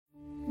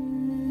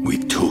We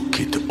took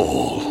it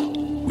all.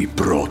 We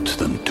brought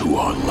them to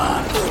our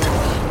land.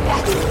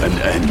 An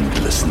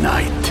endless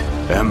night,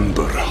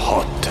 ember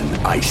hot and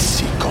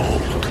icy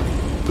cold.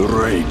 The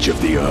rage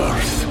of the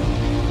earth.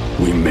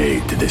 We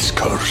made this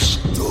curse.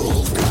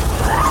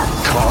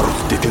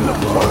 Carved it in the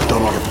blood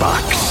on our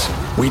backs.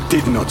 We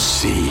did not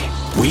see.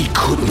 We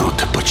could not,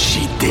 but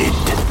she did.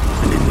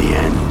 And in the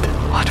end...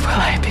 What will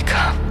I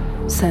become?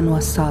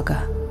 Senua's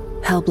Saga.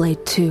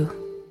 Hellblade 2.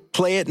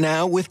 Play it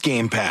now with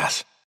Game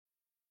Pass.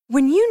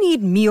 When you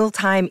need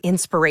mealtime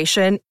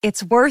inspiration,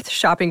 it's worth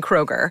shopping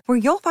Kroger, where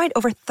you'll find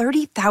over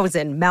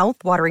 30,000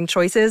 mouth-watering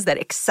choices that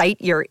excite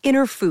your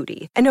inner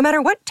foodie. And no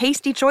matter what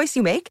tasty choice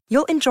you make,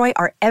 you'll enjoy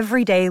our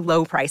everyday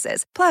low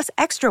prices, plus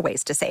extra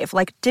ways to save,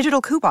 like digital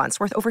coupons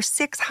worth over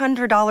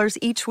 $600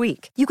 each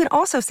week. You can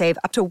also save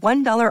up to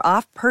 $1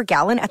 off per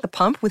gallon at the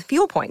pump with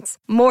fuel points.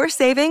 More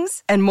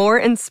savings and more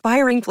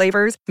inspiring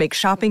flavors make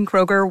shopping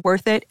Kroger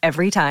worth it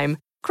every time.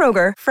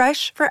 Kroger,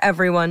 fresh for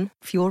everyone.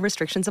 Fuel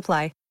restrictions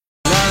apply.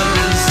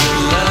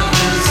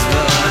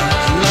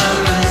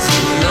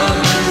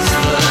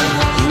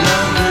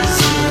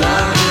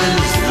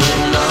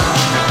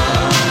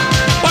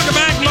 Welcome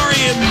back, Lori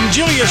and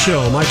Julia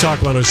Show, My Talk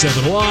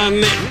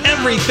 107.1,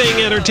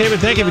 Everything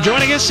Entertainment. Thank you for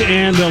joining us.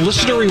 And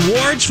listener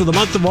rewards for the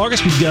month of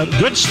August. We've got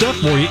good stuff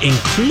for you,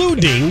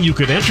 including you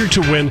could enter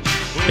to win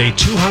a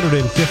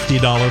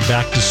 $250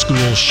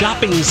 back-to-school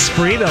shopping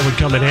spree. That would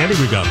come in handy.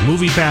 We've got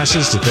movie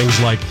passes to things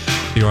like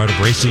The Art of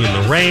Racing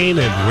in the Rain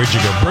and Where'd You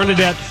Go,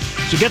 Bernadette.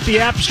 So get the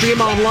app, stream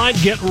online,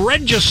 get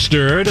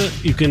registered.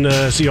 You can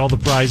see all the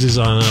prizes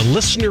on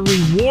listener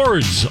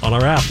rewards on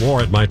our app or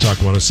at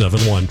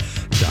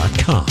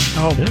mytalk1071.com.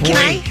 Oh, yeah.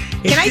 boy.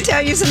 Can I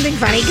tell you something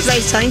funny? Because I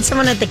was telling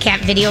someone at the Cat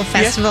Video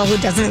Festival who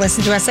doesn't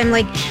listen to us, I'm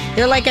like,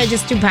 they're like, I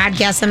just do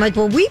podcasts. I'm like,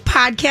 well, we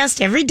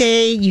podcast every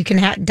day. You can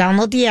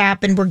download the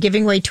app, and we're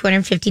giving away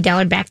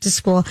 $250 back to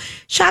school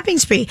shopping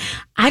spree.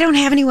 I don't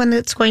have anyone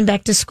that's going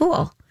back to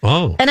school.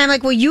 Oh. And I'm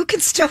like, well, you can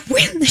still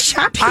win the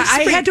shopping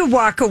spree. I had to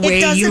walk away.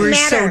 You were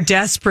so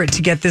desperate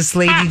to get this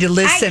lady to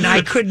listen.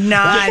 I could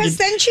not. Because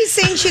then she's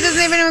saying she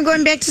doesn't have anyone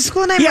going back to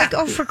school. And I'm like,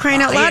 oh, for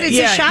crying out loud. It's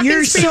a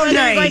shopping spree. So and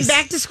nice. going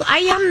back to school. I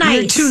am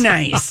nice. You're too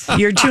nice.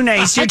 You're too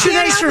nice. You're too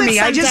nice for me.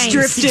 I just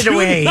drifted Too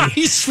away.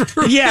 nice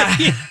for me. Yeah.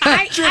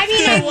 I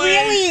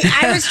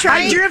was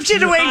trying. I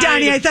drifted away,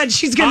 Donnie. I thought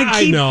she's going to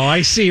keep. I know.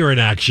 I see her in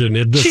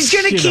action. She's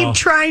going to keep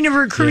trying to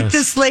recruit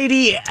this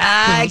lady.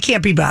 I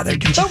can't be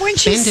bothered. But when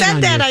she said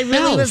that, I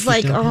really was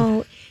like,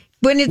 oh,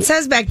 when it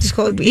says back to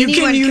school, you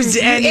can use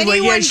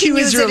anyway. Yeah, she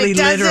was really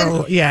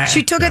literal. Yeah,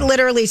 she took it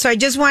literally. So I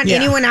just want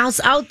anyone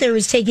else out there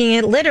who's taking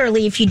it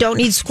literally. If you don't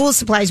need school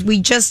supplies, we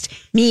just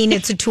mean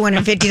it's a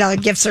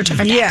 $250 gift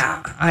certificate.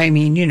 Yeah, I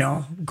mean,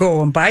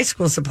 go and buy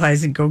school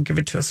supplies and go give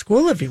it to a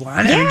school if you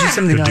want. Yeah. I mean, do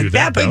something Could like do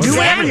that. But do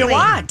whatever you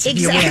want.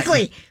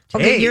 Exactly.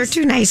 Okay, you're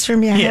too nice for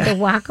me. I had to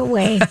walk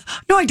away.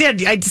 No, I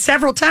did. I did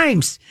several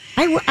times.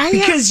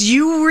 Because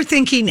you were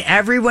thinking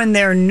everyone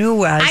there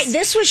knew us.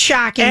 This was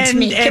shocking to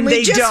me. Can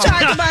we just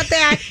talk about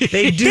that?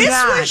 They do this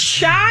not. This was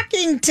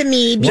shocking to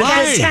me.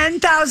 Because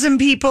 10,000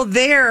 people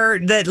there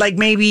that like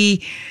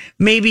maybe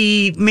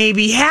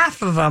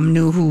half of them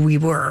knew who we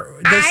were.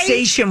 The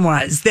station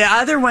was. The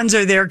other ones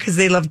are there because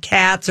they love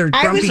cats or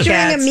grumpy cats. I was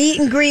doing a meet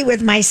and greet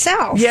with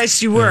myself.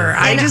 Yes, you were.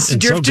 I just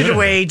drifted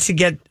away to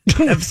get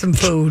some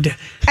food.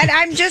 And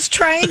I'm just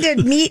trying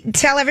to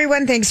tell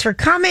everyone thanks for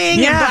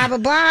coming and blah, blah,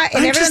 blah.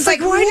 And everyone's like,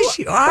 who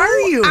are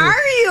you?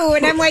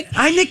 And I'm like,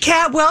 I'm the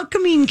cat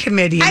welcoming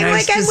committee. I'm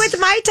with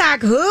My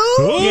Talk.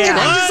 Who?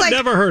 Yeah. I've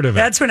never heard of it.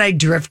 That's when I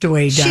drift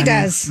away, Donnie. She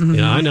does. Mm-hmm.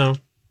 Yeah, I know.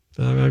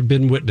 I've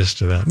been witness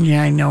to that.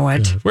 Yeah, I know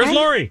it. Yeah. Where's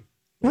Lori?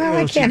 Well,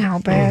 I can't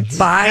help it.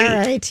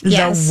 By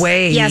the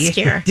way, yes,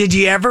 dear. Did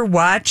you ever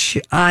watch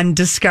on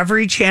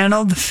Discovery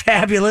Channel the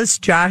fabulous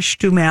Josh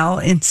Duhamel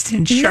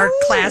Instant Shark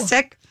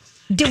Classic?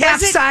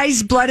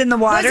 Capsized Blood in the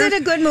Water. Was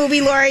it a good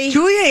movie, Lori?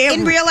 Julia,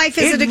 in real life,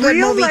 is it a good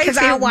movie? Because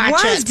I'll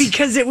watch it.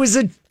 Because it was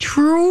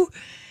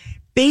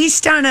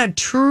based on a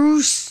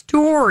true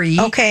story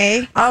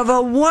of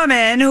a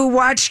woman who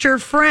watched her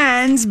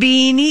friends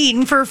being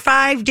eaten for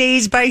 5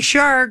 days by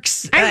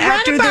sharks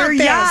after their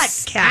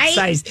yacht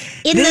capsized.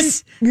 In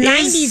the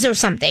 90s or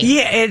something.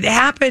 Yeah, it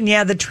happened.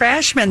 Yeah, The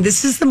Trashmen.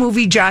 This is the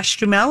movie Josh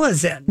Duhamel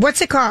is in. What's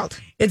it called?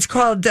 It's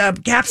called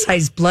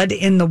Capsized Blood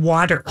in the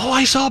Water. Oh,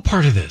 I saw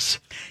part of this.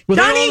 Were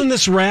they all in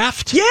this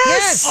raft?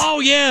 Yes.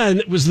 Oh, yeah.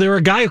 And was there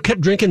a guy who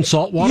kept drinking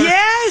salt water?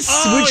 Yes,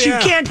 which you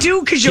can't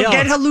do because you'll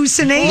get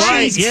hallucinations.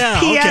 Right,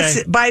 yeah,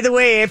 P.S. By the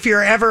way, if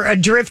you're ever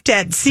adrift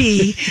at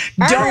sea,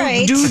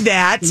 don't do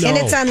that. No. And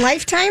it's on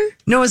Lifetime?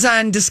 No, it's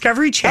on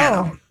Discovery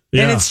Channel.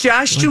 Yeah. And it's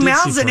Josh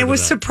Duhamel's, and it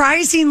was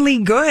surprisingly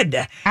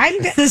good.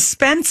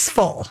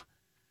 Suspenseful.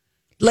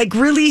 Like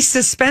really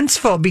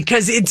suspenseful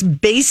because it's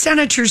based on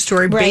a true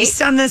story,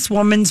 based on this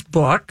woman's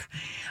book.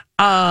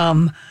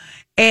 And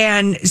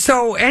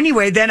so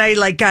anyway, then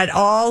I got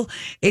all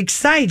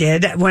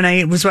excited when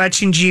I was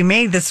watching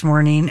GMA this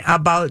morning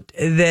about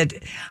that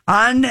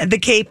on the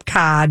Cape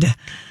Cod.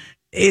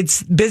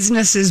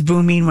 business is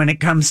booming when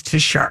it comes to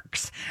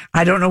sharks.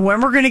 I don't know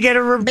when we're going to get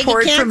a report but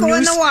you can't from go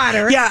in the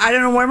water. Yeah, I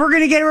don't know when we're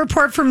going to get a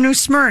report from New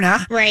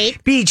Smyrna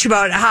Beach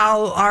about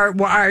how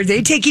are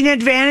they taking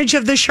advantage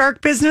of the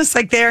shark business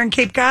like there in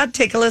Cape Cod?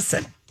 Take a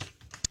listen.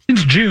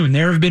 Since June,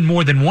 there have been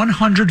more than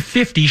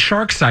 150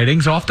 shark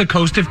sightings off the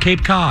coast of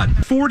Cape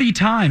Cod. 40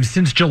 times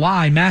since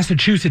July,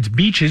 Massachusetts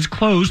beaches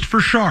closed for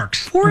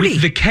sharks. 40.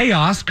 With the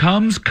chaos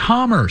comes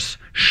commerce,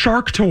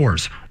 shark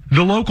tours.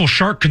 The local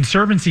Shark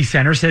Conservancy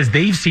Center says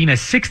they've seen a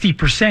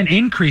 60%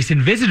 increase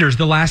in visitors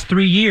the last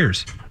 3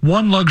 years.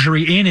 One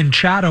luxury inn in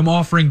Chatham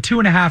offering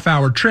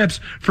 2.5-hour trips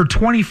for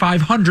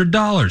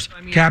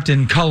 $2,500.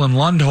 Captain Cullen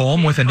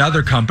Lundholm with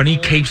another company,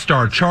 Cape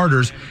Star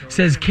Charters,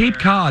 says Cape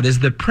Cod is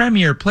the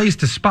premier place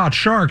to spot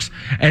sharks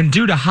and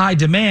due to high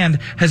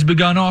demand has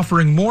begun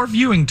offering more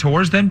viewing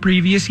tours than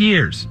previous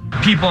years.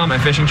 People on my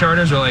fishing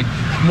charters are like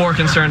more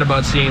concerned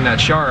about seeing that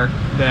shark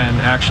than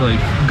actually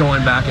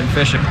going back and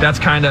fishing. That's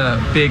kind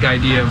of a big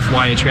idea of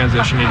why you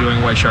transition to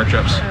doing white shark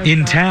trips.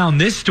 In town,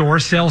 this store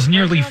sells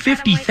nearly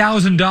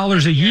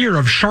 $50,000 a year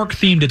of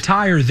shark-themed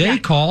attire they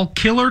call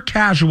killer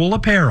casual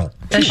apparel.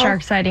 The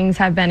shark sightings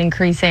have been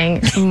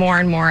increasing more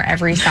and more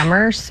every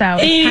summer, so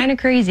it's kind of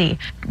crazy.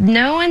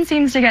 No one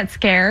seems to get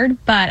scared,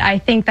 but I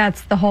think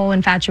that's the whole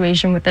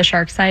infatuation with the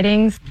shark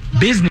sightings.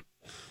 Business.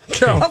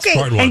 Okay,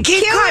 and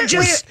Cape Cod,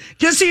 just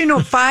so you know,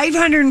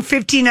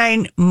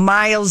 559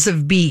 miles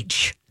of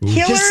beach.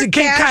 Killer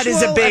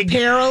casual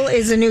apparel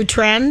is a new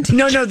trend?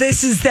 No,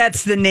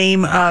 that's the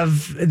name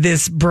of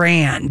this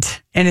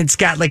brand. And it's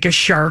got like a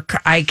shark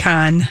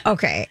icon.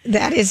 Okay,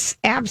 that is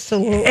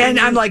absolutely. And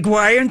I'm like,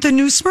 why aren't the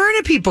New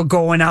Smyrna people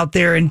going out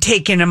there and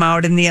taking them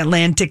out in the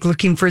Atlantic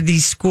looking for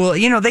these school?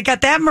 You know, they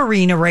got that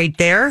marina right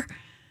there.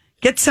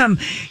 Get some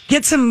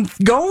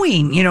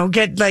going, you know,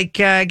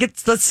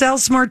 let's sell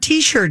some more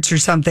t-shirts or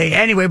something.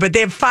 Anyway, but they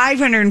have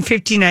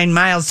 559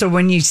 miles. So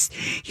when you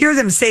hear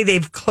them say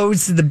they've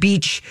closed the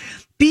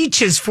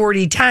beaches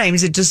 40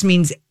 times, it just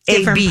means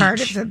different beach.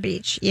 part of the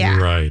beach. Yeah.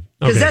 Right.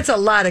 Because that's a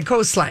lot of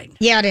coastline.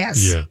 Yeah, it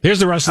is. Yeah. Here's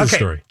the rest of the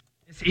story.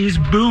 This is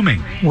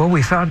booming. Well,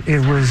 we thought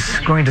it was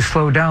going to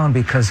slow down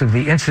because of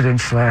the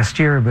incidents last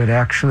year, but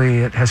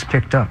actually it has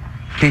picked up.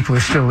 People are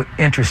still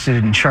interested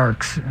in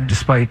sharks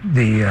despite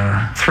the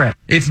threat.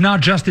 It's not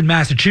just in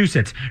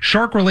Massachusetts.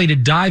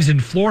 Shark-related dives in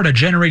Florida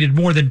generated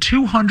more than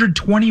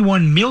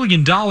 $221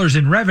 million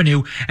in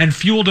revenue and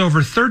fueled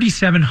over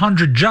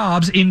 3,700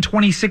 jobs in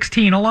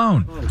 2016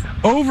 alone.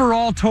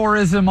 Overall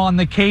tourism on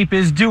the Cape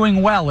is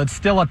doing well. It's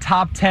still a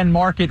top 10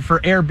 market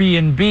for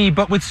Airbnb,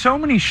 but with so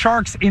many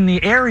sharks in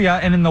the area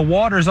and in the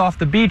waters off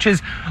the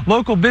beaches,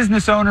 local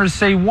business owners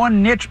say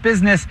one niche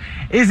business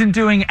isn't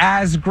doing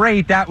as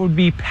great. That would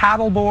be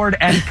paddleboard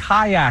and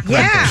kayak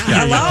rentals.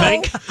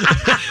 Hello.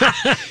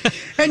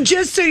 And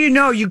just so you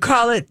know, you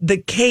call it the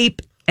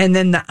Cape and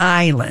then the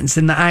islands.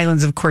 And the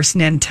islands, of course,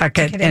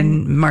 Nantucket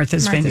and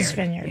Martha's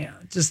Vineyard. Yeah,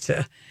 just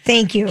to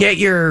thank you. Get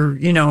your,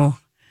 you know.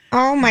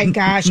 Oh, my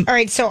gosh. All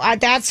right. So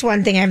that's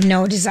one thing I have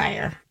no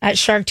desire.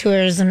 Shark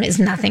tourism is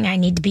nothing I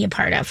need to be a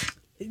part of.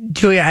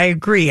 Julia, I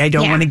agree. I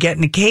don't want to get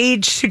in a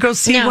cage to go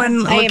see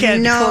one. Look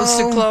at close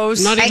to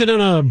close. Not even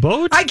on a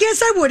boat? I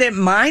guess I wouldn't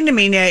mind. I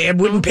mean, I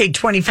wouldn't pay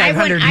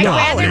 $2,500. I'd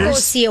rather go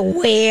see a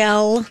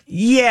whale.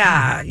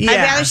 Yeah. I'd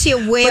rather see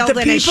a whale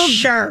than a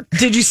shark.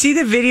 Did you see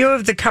the video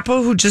of the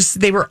couple who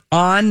they were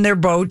on their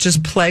boat,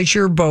 just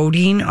pleasure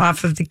boating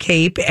off of the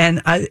Cape,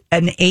 and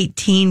an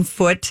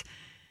 18-foot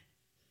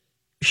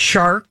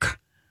shark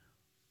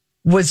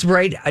was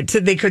right,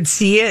 they could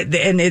see it,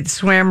 and it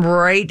swam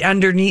right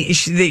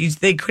underneath.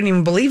 They couldn't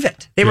even believe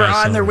it. They were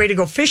on their way to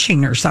go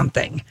fishing or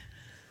something.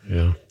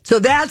 Yeah. So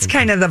that's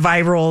kind of the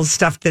viral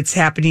stuff that's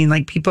happening.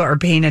 Like, people are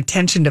paying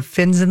attention to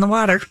fins in the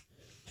water.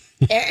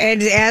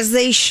 And as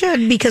they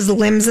should, because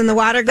limbs in the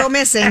water go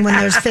missing when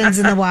there's fins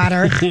in the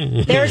water.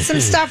 There's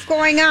some stuff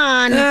going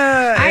on.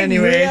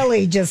 Anyway. I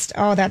really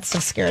that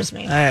stuff scares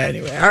me.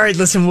 Anyway. All right,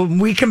 listen, when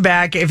we come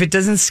back, if it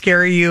doesn't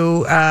scare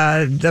you,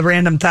 the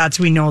random thoughts,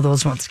 we know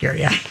those won't scare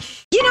you.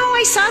 You know,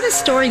 I saw this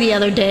story the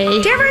other day.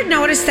 Did you ever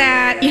notice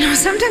that? You know,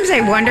 sometimes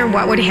I wonder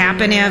what would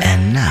happen if...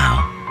 And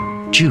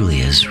now,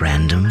 Julia's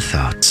random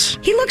thoughts.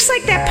 He looks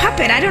like that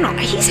puppet. I don't know.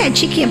 He's had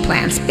cheeky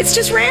implants. It's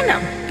just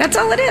random. That's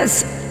all it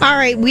is. All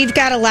right. We've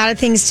got a lot of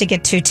things to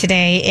get to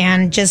today.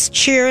 And just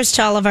cheers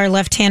to all of our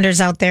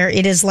left-handers out there.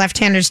 It is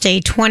Left-Handers Day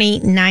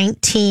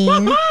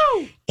 2019.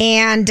 Woo-hoo!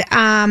 And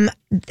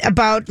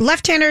about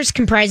left-handers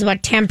comprise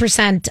about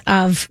 10%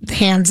 of the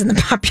hands in the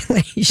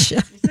population.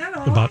 Is that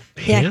all? About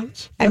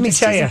hands? Yeah. Let me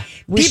tell you,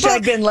 wish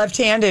I'd been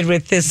left-handed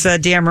with this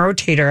damn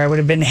rotator. I would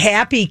have been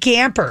happy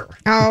camper.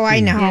 Oh, I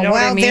know. You know well,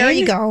 what I mean? There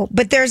you go.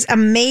 But there's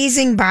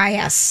amazing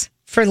bias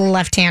for the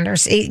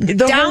left-handers.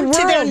 Down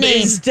to their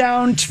name. Is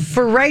down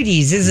for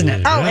righties, isn't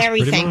it? Oh, yes,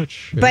 everything.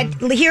 Yeah.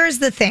 But here's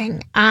the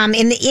thing.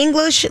 In the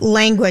English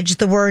language,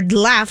 the word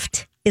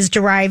left is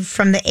derived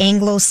from the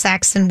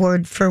Anglo-Saxon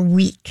word for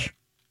weak.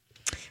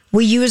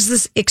 We use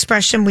this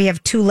expression, we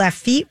have two left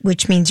feet,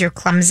 which means you're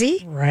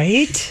clumsy.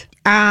 Right.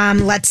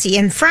 Let's see.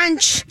 In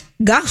French,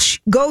 gauche.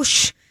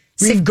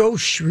 Rive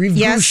gauche.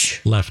 Yes.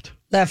 Left.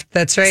 Left,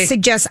 that's right.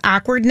 Suggests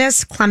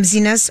awkwardness,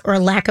 clumsiness, or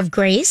lack of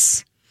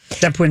grace.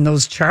 Except when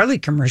those Charlie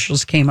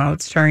commercials came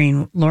out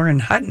starring Lauren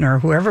Hutton or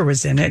whoever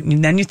was in it,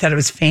 and then you thought it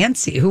was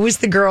fancy. Who was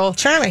the girl?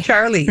 Charlie.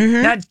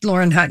 Not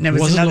Lauren Hutton. It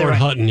was Wasn't another Lauren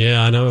one. Hutton.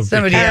 Yeah, I know.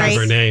 Somebody Somebody else.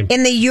 her name.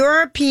 In the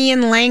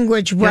European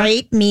language,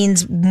 right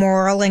means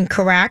moral and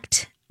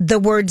correct. The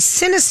word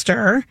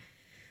sinister,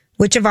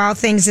 which of all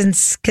things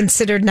is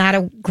considered not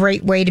a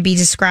great way to be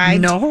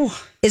described,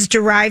 is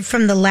derived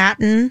from the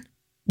Latin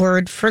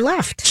word for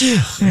left.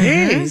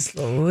 Jeez,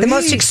 The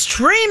most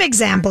extreme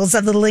examples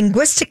of the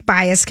linguistic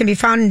bias can be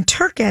found in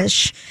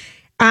Turkish.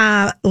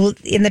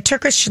 In the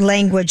Turkish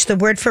language, the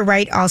word for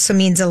right also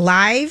means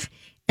alive,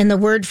 and the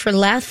word for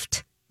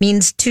left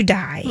means to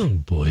die. Oh,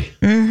 boy.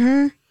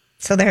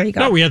 So there you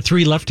go. No, we had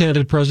 3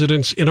 left-handed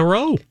presidents in a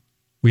row.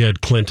 We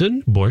had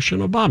Clinton, Bush,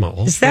 and Obama.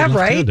 All Is three that right?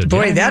 left-handed.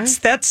 Boy, Yeah.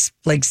 that's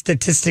like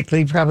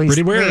statistically probably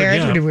Pretty weird.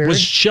 Yeah. Pretty weird.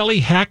 Was Shelley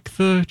Hack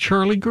the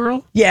Charlie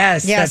girl?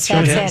 Yes, Yes,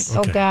 that's that's it. it.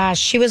 Oh gosh,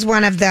 she was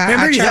one of the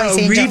Remember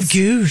Charlie's Reeve Angels.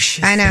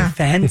 Goosh? I know.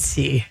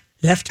 Fancy.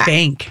 Left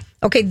bank.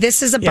 Okay,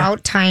 this is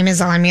about time,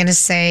 is all I'm going to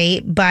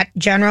say. But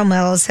General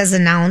Mills has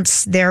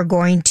announced they're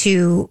going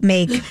to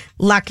make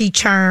Lucky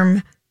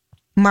Charm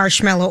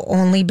marshmallow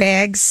only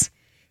bags.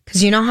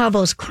 Because you know how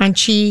those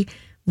crunchy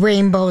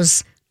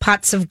rainbows,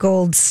 pots of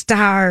gold,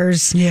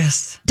 stars,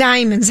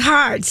 diamonds,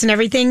 hearts, and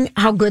everything,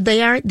 how good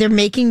they are? They're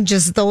making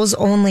just those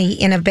only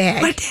in a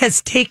bag. What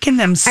has taken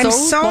them so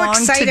long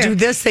excited to do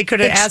this? They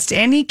could have asked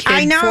any kid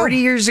I know. 40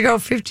 years ago,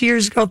 50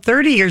 years ago,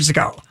 30 years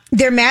ago.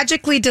 They're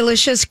magically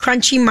delicious,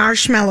 crunchy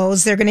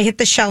marshmallows. They're going to hit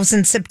the shelves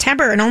in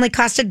September and only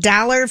cost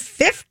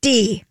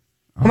 $1.50.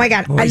 Oh my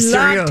God. Boy,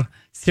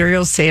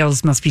 cereal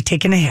sales must be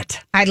taking a hit.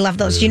 I love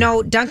those. You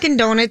know, Dunkin'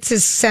 Donuts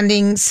is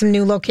sending some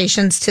new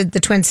locations to the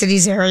Twin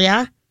Cities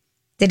area.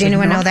 Did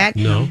anyone know that?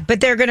 No. But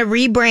they're going to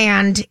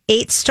rebrand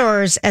 8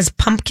 stores as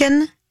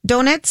Pumpkin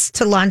Donuts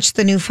to launch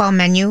the new fall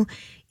menu.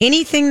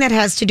 Anything that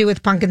has to do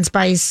with pumpkin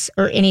spice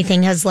or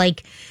anything has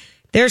like,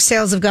 their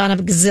sales have gone up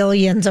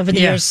gazillions over the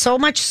years. So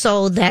much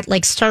so that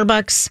like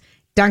Starbucks,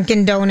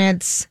 Dunkin'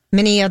 Donuts,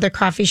 many other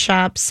coffee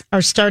shops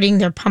are starting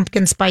their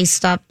pumpkin spice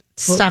stuff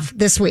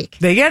this week.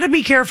 They got to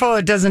be careful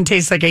it doesn't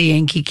taste like a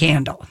Yankee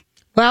candle.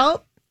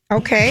 Well,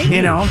 okay.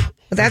 You know?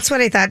 Well, that's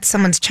what I thought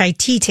someone's chai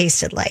tea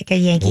tasted like, a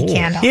Yankee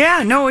candle.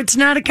 Yeah, no, it's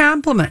not a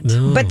compliment.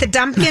 But the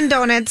Dunkin'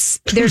 Donuts,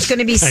 there's going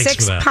to be Thanks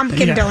 6 for that.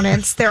 pumpkin Yeah.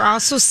 donuts. They're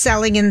also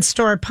selling in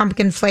store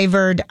pumpkin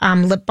flavored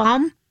lip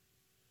balm.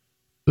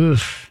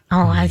 Oof.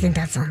 Oh, I think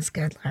that sounds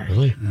good, Larry.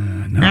 Really?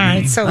 All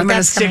right, so I'm going to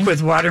that's stick coming.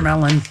 with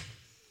watermelon.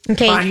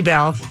 Okay. Bonnie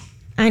Bell.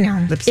 I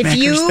know. Lip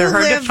smackers. They're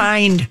hard to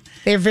find.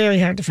 They're very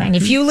hard to find.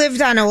 If you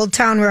lived on Old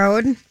Town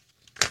Road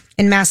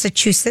in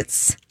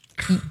Massachusetts,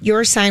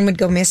 your sign would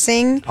go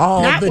missing.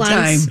 All not the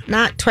once, time.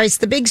 not twice.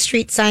 The big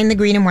street sign, the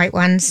green and white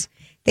ones.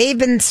 They've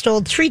been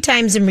stole 3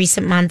 times in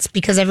recent months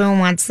because everyone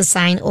wants the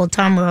sign Old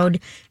Town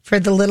Road for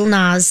the little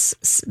Nas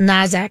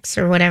X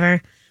or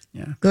whatever.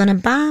 Yeah. Gonna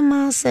buy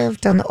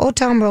myself down the Old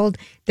Town Road.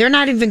 They're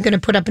not even going to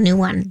put up a new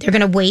one. They're going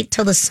to wait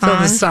till the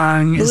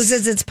song,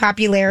 loses its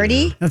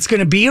popularity. That's going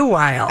to be a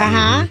while.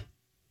 Uh-huh.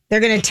 They're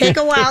going to take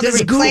a while to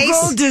Does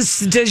replace.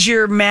 Google, does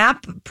your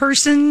map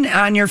person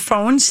on your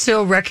phone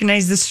still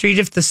recognize the street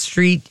if the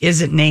street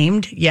isn't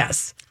named?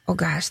 Yes. Oh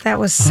gosh, that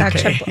was such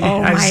Okay. a.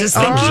 Oh I was my! just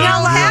thinking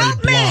out loud.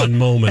 help me! Blonde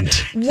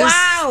moment.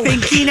 Wow.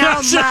 Thinking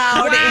out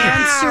loud,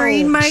 Wow.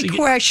 answering my See,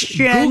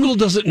 question. Google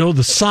doesn't know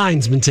the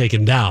sign's been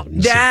taken down.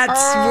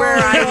 That's where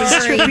I was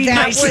Lori, tripping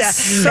that myself. was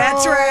so-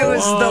 That's where I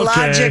was. The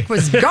Okay. logic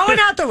was going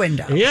out the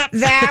window. Yep.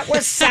 That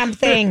was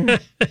something.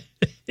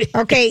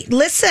 Okay,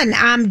 listen.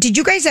 Did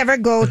you guys ever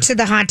go to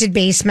the haunted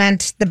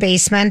basement? The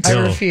basement? I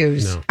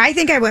refuse. no. I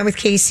think I went with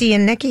Casey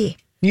and Nikki.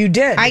 You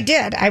did. I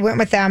did. I went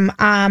with them,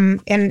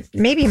 and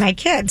maybe my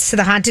kids to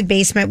the haunted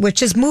basement, which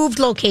has moved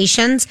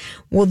locations.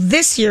 Well,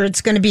 this year it's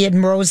going to be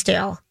in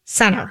Rosedale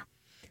Center,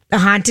 the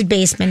haunted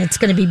basement. It's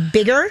going to be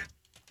bigger.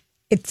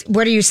 It's.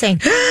 What are you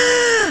saying?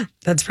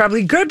 That's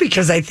probably good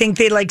because I think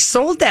they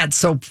sold that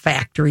soap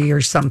factory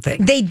or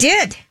something. They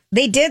did.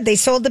 They did. They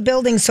sold the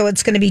building, so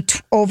it's going to be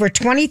over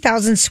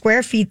 20,000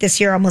 square feet this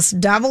year, almost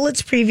double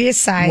its previous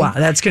size. Wow,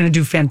 that's going to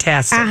do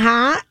fantastic.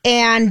 Uh-huh.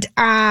 And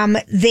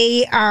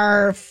they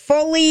are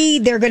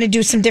they're going to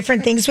do some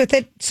different things with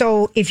it.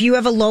 So if you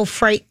have a low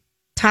fright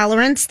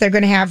tolerance, they're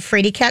going to have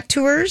Fraidy Cat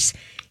tours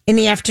in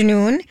the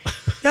afternoon.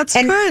 That's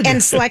good.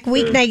 And select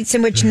weeknights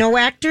in which no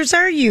actors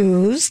are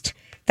used.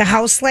 The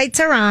house lights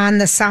are on,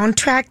 the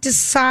soundtrack is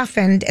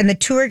softened, and the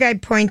tour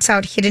guide points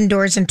out hidden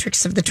doors and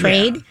tricks of the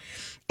trade. Yeah.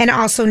 And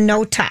also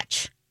no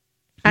touch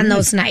on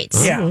those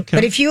nights. Yeah. Okay.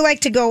 But if you like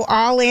to go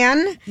all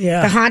in,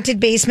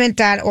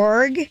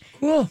 thehauntedbasement.org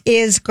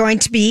is going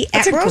to be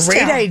That's at a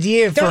Rosedale. great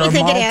idea for Don't you a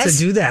think mall it to is?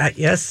 do that.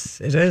 Yes,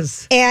 it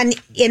is. And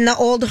in the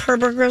old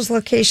Herberger's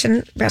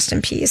location, rest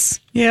in peace,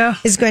 Yeah.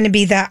 is going to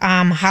be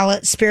the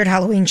Spirit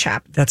Halloween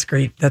shop. That's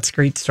great. That's a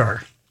great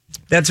store.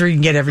 That's where you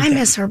can get everything. I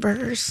miss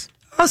Herberger's.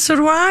 Oh, so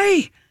do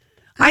I.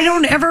 I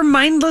don't ever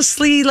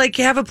mindlessly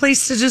have a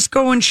place to just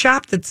go and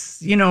shop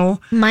that's,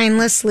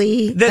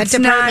 mindlessly that's a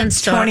department not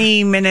store.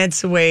 20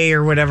 minutes away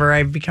or whatever.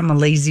 I've become a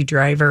lazy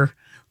driver.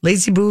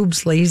 Lazy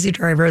boobs, lazy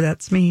driver.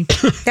 That's me.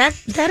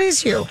 That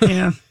is you.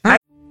 Yeah.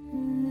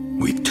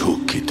 We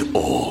took it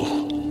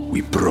all. We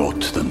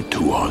brought them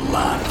to our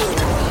land.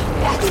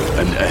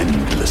 An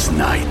endless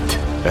night,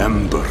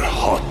 ember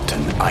hot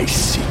and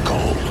icy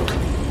cold.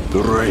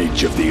 The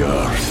rage of the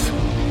earth.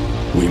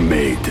 We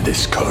made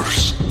this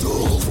curse.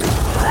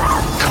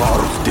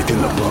 Carved it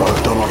in the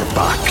blood on our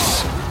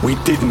backs. We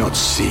did not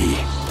see.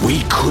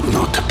 We could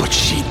not, but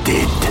she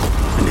did.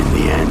 And in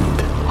the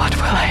end, What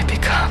will I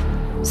become?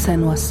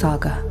 Senwa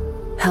Saga.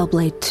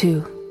 Hellblade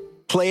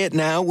 2. Play it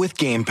now with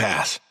Game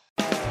Pass.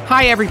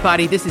 Hi,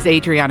 everybody. This is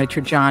Adriana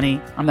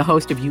Trajani. I'm the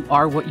host of You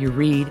Are What You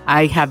Read.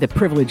 I have the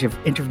privilege of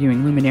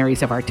interviewing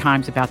luminaries of our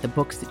times about the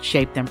books that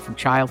shaped them from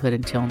childhood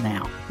until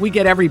now. We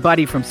get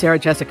everybody from Sarah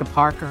Jessica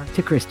Parker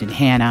to Kristen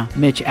Hanna,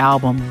 Mitch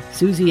Albom,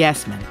 Susie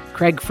Essman,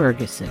 Craig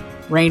Ferguson,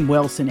 Rainn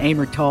Wilson,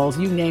 Amor Tolls,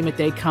 you name it,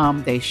 they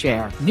come, they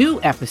share.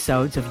 New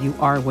episodes of You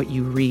Are What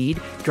You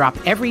Read drop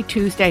every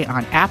Tuesday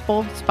on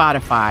Apple,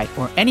 Spotify,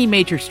 or any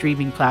major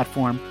streaming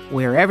platform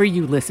wherever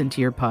you listen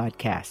to your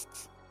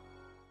podcasts.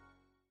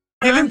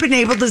 I haven't been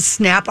able to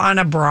snap on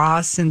a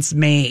bra since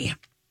May.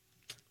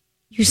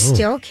 You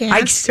still can't?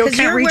 I still 'Cause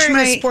can't you're reach wearing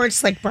my a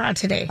sports bra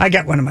today. I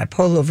got one of my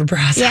pullover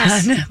bras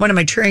Yes. on. One of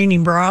my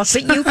training bras.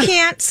 But you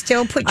can't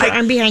still put your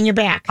arm behind your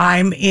back.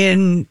 I'm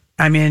in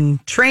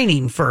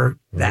training for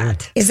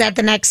that. Is that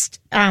the next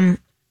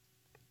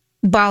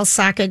ball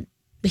socket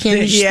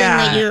hinge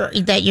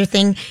thing that you're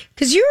thing?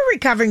 Because you were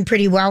recovering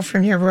pretty well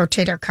from your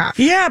rotator cuff.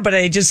 Yeah, but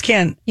I just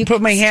can't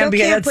put my hand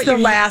behind. That's the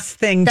last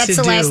thing to do. That's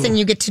the last thing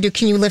you get to do.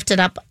 Can you lift it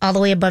up all the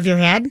way above your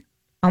head?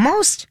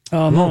 Almost.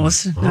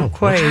 Not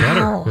quite.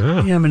 Wow.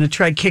 Yeah, I'm going to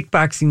try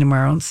kickboxing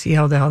tomorrow and see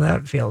how the hell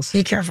that feels.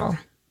 Be careful.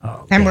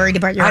 I'm worried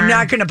about your arm. I'm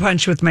not going to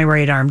punch with my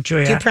right arm,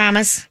 Julia. Do you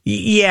promise?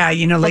 Yeah,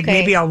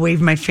 maybe I'll wave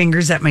my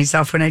fingers at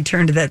myself when I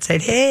turn to that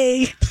side.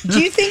 Hey.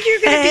 Do you think you're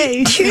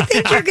going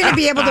to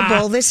be able to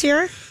bowl this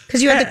year?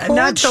 Because you had the cold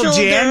not till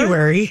shoulder.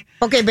 January.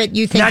 Okay, but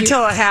you think not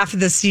till half of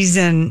the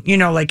season.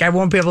 I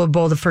won't be able to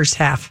bowl the first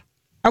half.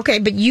 Okay,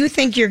 but you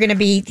think you're going to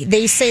be?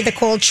 They say the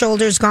cold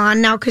shoulder's gone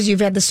now because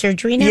you've had the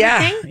surgery and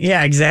everything.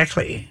 Yeah,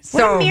 exactly.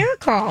 What a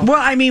miracle!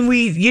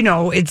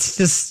 Well, it's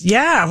just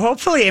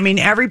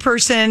hopefully. Every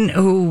person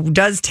who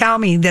does tell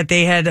me that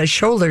they had a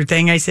shoulder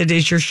thing, I said,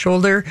 "Is your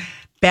shoulder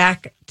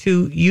back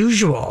to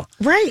usual?"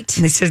 Right.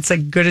 And they said it's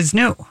like good as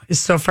new. Is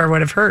so far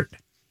what I've heard.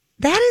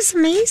 That is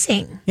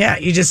amazing. Yeah,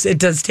 it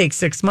does take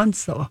 6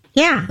 months though.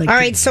 Yeah. All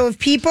right. So if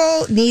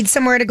people need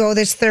somewhere to go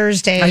this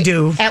Thursday, I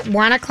do at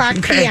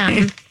 1:00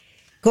 p.m.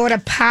 Go to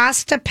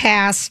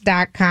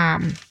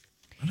pastapass.com.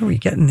 What are we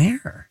getting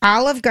there?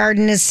 Olive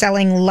Garden is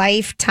selling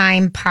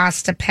lifetime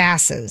pasta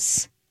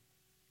passes.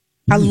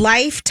 A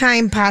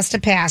lifetime pasta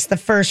pass. The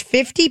first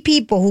 50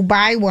 people who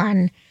buy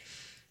one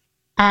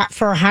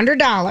for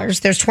 $100.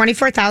 There's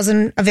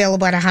 24,000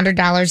 available at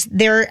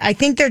 $100. I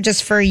think they're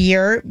just for a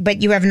year,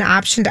 but you have an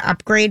option to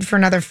upgrade for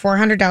another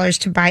 $400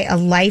 to buy a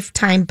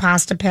lifetime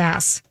pasta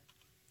pass.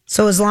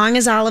 So as long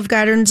as Olive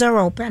Gardens are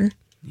open,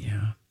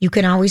 you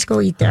can always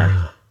go eat there.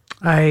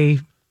 And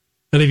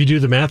if you do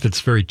the math,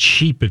 it's very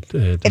cheap.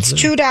 It's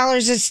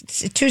 $2.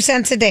 It's 2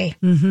 cents a day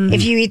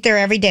if you eat there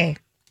every day.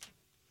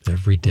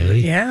 Every day?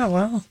 Yeah,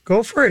 well,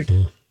 go for it.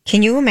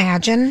 Can you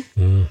imagine?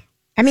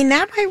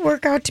 That might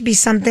work out to be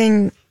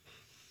something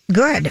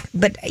good,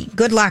 but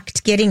good luck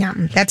to getting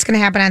them. That's going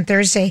to happen on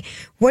Thursday.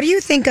 What do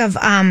you think of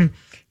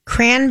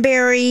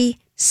cranberry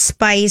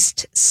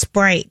spiced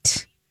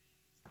Sprite?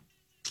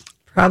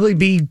 Probably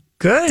be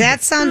good.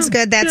 That sounds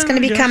good. That's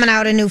going to be coming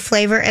out, a new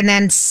flavor. And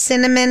then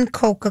cinnamon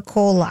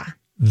Coca-Cola.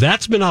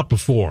 That's been out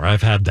before.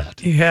 I've had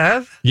that. You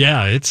have?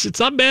 Yeah, it's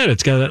not bad.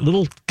 It's got that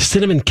little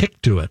cinnamon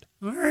kick to it.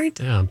 All right.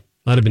 Yeah.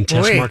 Might have been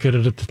test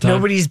marketed at the time.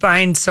 Nobody's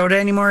buying soda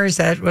anymore? Is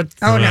that what's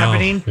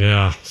happening?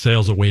 Yeah,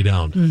 sales are way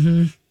down.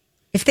 Mm-hmm.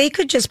 If they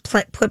could just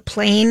put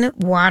plain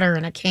water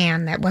in a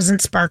can that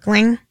wasn't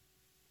sparkling,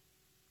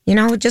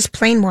 just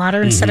plain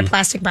water instead of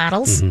plastic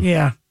bottles.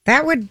 Yeah.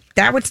 That would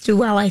do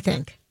well, I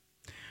think.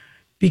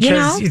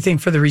 Because you think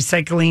for the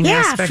recycling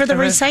aspect Yeah, for the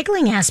of it?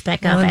 recycling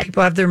aspect of Well, it.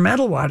 people have their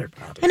metal water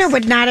bottles. I know,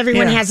 but not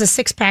everyone has a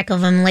 6-pack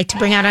of them, to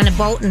bring out on a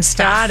boat and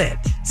stuff. Got it.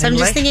 So I'm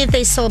just thinking if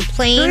they sold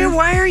plain...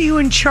 Why are you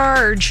in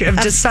charge of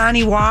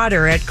Dasani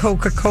water at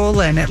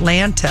Coca-Cola in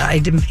Atlanta? I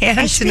demand to know right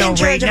now. I should be in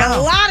charge of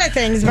a lot of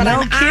things, but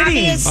I'm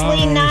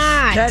obviously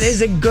not. That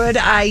is a good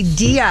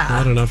idea.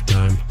 Not enough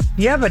time.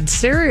 Yeah, but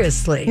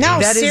seriously. No,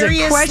 that seriously.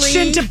 is a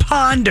question to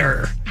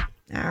ponder.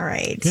 All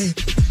right. Okay.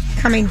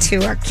 Coming to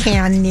a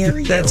can near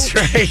you. That's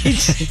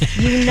right.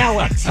 You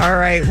know it. All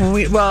right.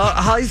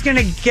 Holly's going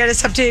to get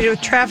us updated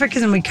with traffic,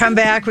 and then we come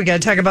back. We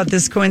got to talk about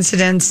this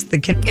coincidence.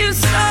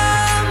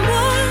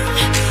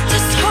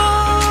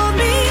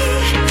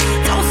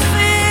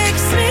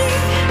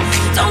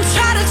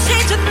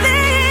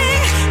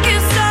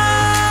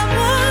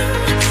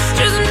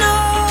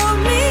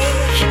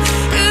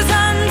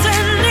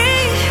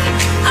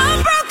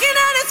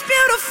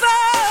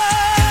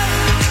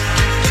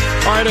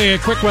 a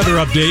quick weather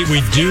update.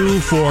 We do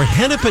for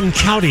Hennepin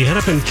County.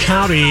 Hennepin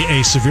County,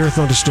 a severe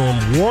thunderstorm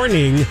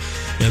warning,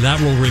 and that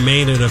will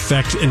remain in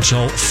effect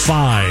until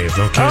 5.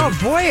 Okay. Oh,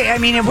 boy. I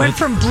mean, it went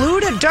from blue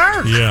to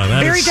dark. Yeah.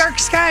 Very dark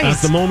skies.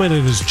 At the moment,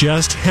 it is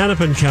just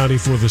Hennepin County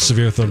for the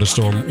severe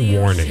thunderstorm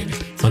warning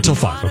until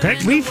 5, okay?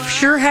 We've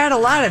sure had a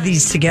lot of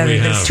these together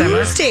this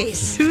summer.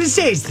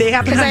 Tuesdays. They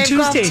happen on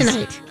Tuesdays.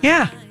 Tonight.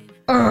 Yeah.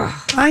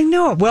 I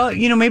know. Well,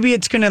 maybe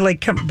it's going to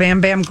like come,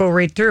 bam, bam, go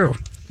right through.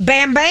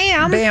 Bam,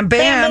 bam. Bam,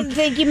 bam.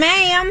 Thank you,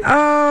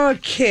 ma'am.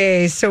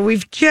 Okay, so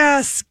we've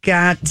just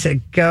got to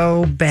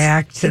go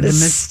back to the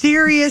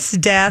mysterious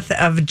death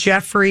of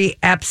Jeffrey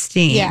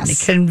Epstein,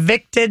 Yes. the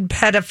convicted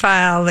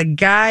pedophile, the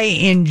guy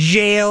in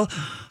jail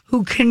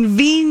who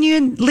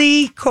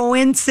conveniently,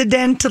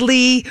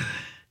 coincidentally,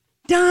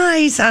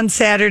 dies on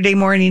Saturday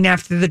morning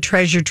after the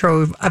treasure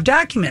trove of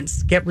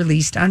documents get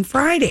released on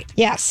Friday.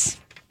 Yes.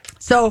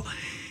 So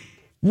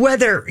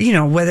whether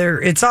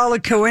it's all a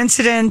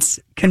coincidence,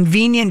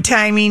 convenient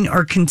timing,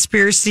 or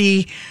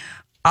conspiracy,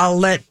 I'll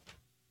let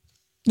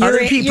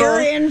other people.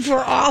 You're in for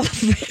all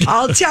of it.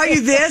 I'll tell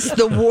you this: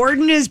 the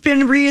warden has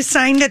been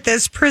reassigned at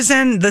this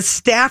prison. The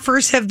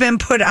staffers have been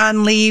put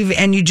on leave,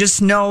 and you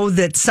just know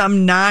that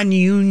some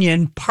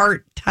non-union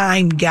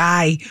part-time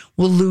guy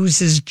will lose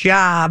his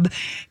job,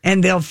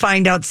 and they'll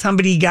find out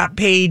somebody got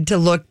paid to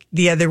look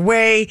the other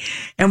way,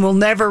 and we'll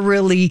never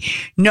really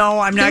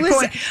know. I'm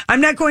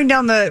not going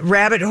down the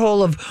rabbit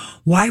hole of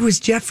why was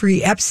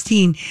Jeffrey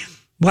Epstein.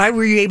 Why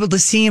were you able to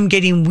see him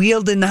getting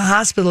wheeled in the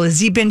hospital? Has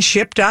he been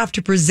shipped off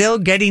to Brazil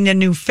getting a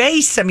new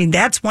face? I mean,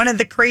 that's one of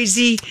the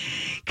crazy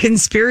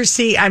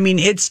conspiracy. I mean,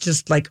 it's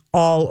just like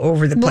all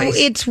over the place.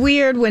 Well, it's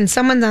weird when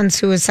someone's on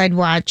suicide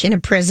watch in a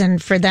prison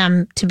for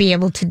them to be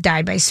able to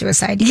die by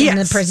suicide in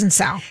the prison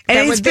cell.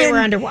 They were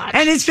under watch.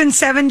 And it's been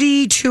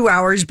 72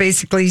 hours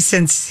basically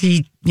since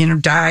he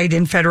died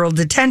in federal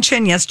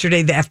detention.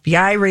 Yesterday, the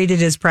FBI raided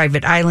his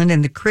private island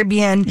in the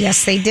Caribbean.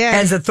 Yes, they did.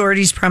 As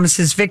authorities promised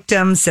his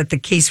victims that the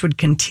case would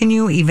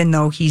continue even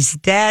though he's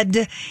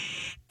dead.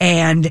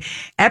 And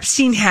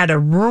Epstein had a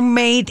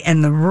roommate,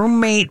 and the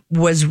roommate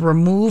was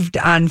removed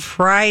on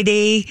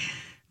Friday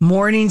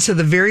morning. So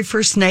the very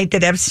first night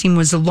that Epstein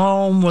was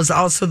alone was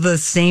also the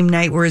same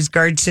night where his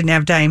guards didn't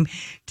have time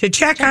to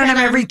check on him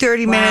every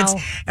 30 minutes,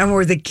 and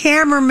where the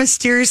camera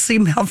mysteriously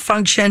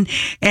malfunctioned,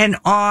 and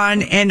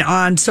on and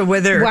on. So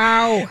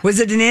was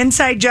it an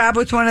inside job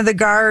with one of the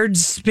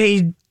guards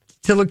paid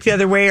to look the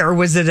other way, or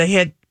was it a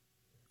hit,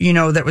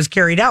 that was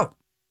carried out,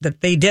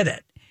 that they did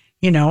it,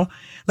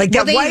 Like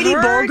that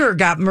Whitey Bulger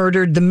got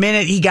murdered the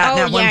minute he got in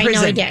that one prison.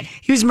 I know he did.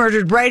 He was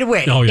murdered right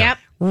away. Oh, yeah. Yep.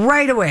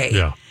 Right away.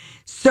 Yeah.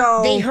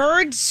 So they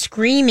heard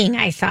screaming,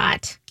 I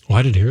thought. Oh,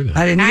 I didn't hear that.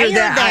 I didn't hear heard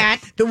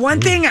that. The one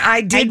thing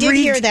I did read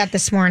hear that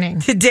this morning.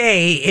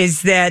 Today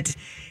is that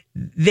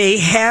they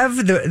have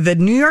the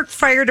New York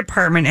Fire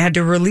Department had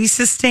to release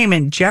a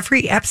statement.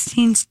 Jeffrey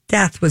Epstein's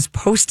death was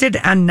posted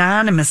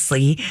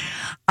anonymously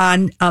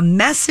on a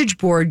message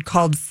board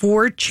called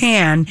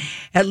 4chan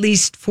at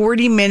least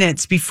 40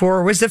 minutes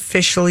before it was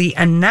officially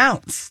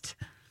announced.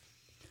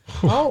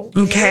 Oh,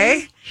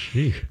 okay.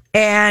 Gee.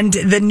 And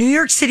the New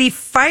York City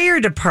Fire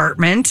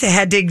Department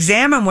had to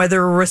examine whether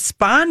a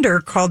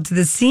responder called to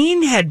the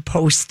scene had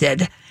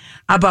posted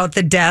about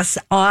the deaths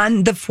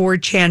on the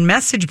 4chan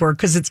message board,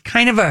 because it's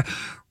kind of a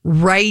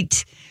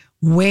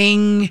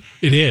right-wing.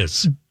 It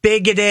is.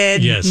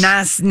 Bigoted,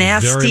 nasty.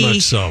 Very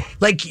much so.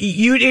 Like,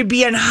 you'd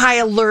be on high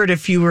alert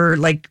if you were,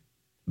 like,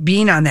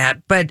 being on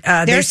that. But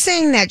they're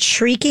saying that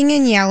shrieking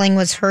and yelling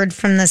was heard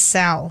from the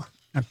cell.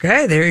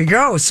 Okay, there you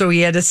go. So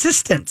he had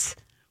assistance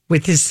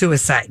with his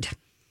suicide.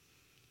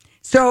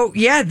 So,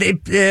 yeah,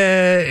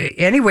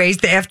 anyways,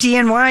 the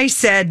FDNY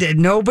said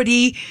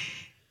nobody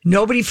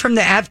from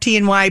the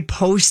FDNY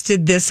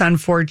posted this on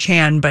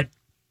 4chan, but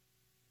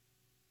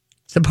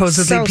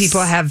supposedly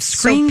people have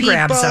screen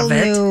grabs of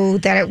it. People knew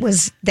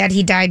that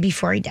he died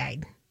before he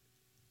died.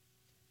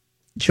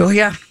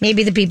 Julia?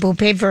 Maybe the people who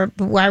paid for it,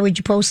 but why would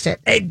you post it?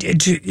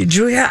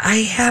 Julia, I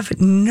have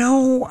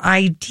no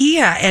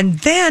idea. And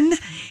then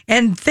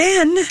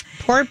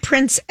poor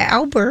Prince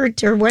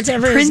Albert or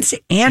whatever. Prince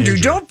Andrew.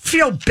 Don't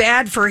feel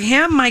bad for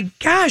him. My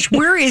gosh,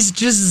 where is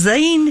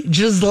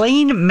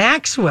Ghislaine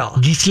Maxwell?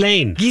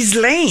 Ghislaine.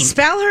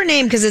 Spell her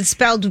name, because it's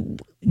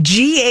spelled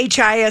Ghislaine.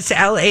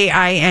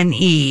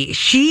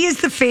 She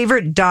is the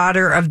favorite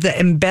daughter of the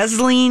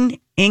embezzling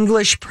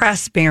English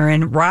press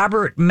baron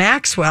Robert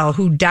Maxwell,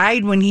 who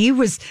died when he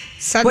was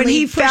fell or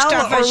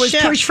was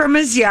pushed from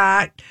his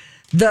yacht.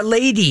 The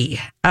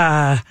lady,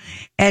 and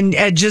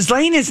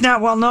Ghislaine is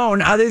not well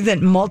known, other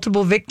than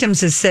multiple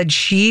victims has said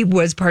she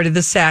was part of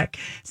the sex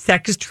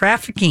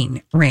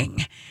trafficking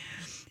ring.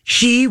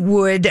 She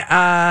would,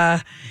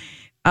 I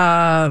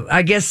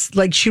guess,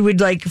 like she would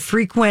like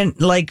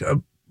frequent like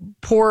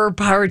poorer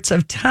parts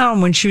of town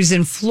when she was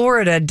in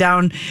Florida,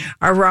 down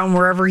around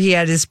wherever he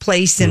had his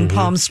place in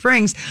Palm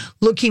Springs,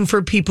 looking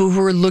for people who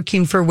were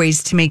looking for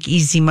ways to make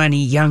easy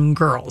money, young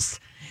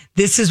girls.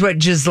 This is what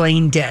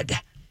Ghislaine did.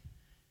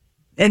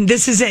 And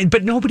this is it,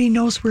 but nobody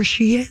knows where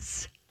she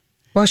is.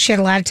 Well, she had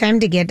a lot of time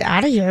to get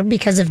out of here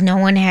because if no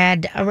one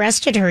had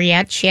arrested her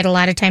yet, she had a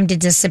lot of time to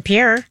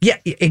disappear. Yeah,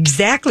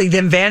 exactly.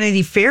 Then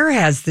Vanity Fair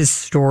has this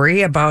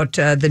story about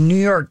the New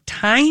York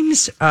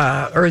Times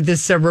or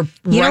this writer.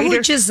 You know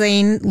who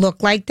Ghislaine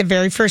looked like the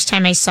very first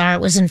time I saw her?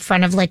 It was in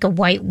front of like a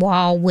white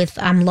wall with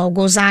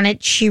logos on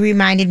it. She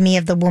reminded me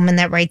of the woman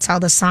that writes all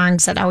the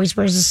songs that always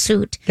wears a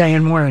suit.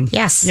 Diane Warren.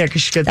 Yes. Yeah,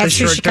 because she got the That's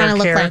who short she kind of dark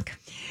looked hair. like.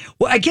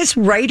 Well, I guess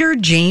writer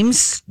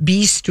James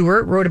B.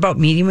 Stewart wrote about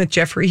meeting with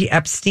Jeffrey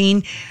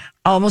Epstein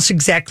almost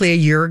exactly a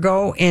year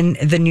ago in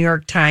the New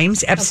York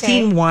Times.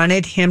 Epstein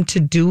wanted him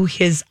to do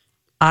his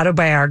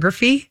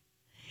autobiography.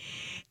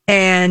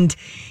 And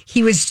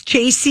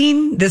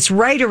this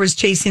writer was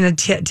chasing a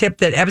tip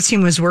that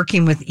Epstein was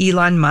working with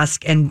Elon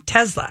Musk and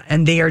Tesla.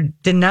 And they are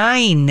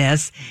denying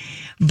this.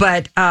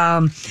 But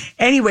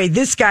anyway,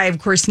 this guy, of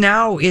course,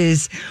 now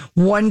is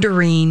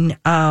wondering...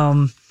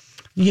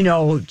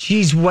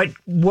 geez, what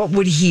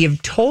would he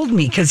have told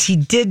me? Because he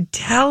did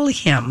tell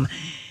him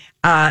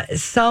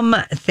some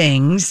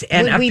things.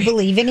 And would we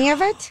believe any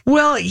of it?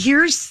 Well,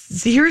 here's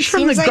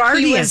from The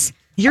Guardian.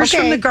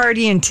 From The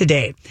Guardian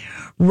today.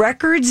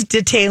 Records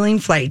detailing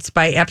flights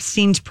by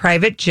Epstein's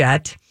private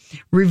jet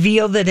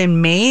reveal that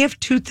in May of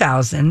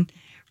 2000,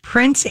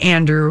 Prince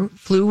Andrew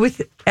flew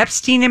with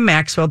Epstein and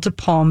Maxwell to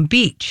Palm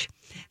Beach.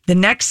 The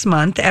next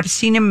month,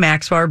 Epstein and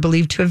Maxwell are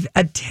believed to have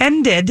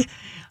attended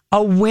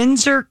a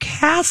Windsor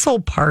Castle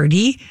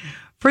party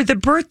for the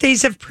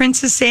birthdays of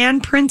Princess Anne,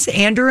 Prince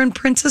Andrew, and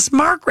Princess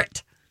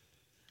Margaret.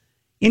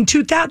 In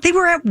 2000, they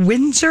were at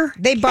Windsor.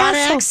 They bought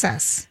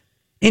access.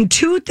 In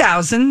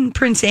 2000,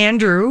 Prince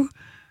Andrew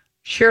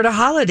shared a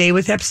holiday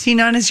with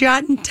Epstein on his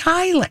yacht in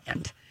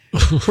Thailand,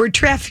 where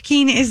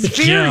trafficking is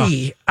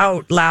very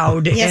out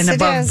loud and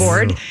above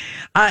board,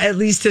 at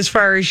least as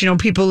far as,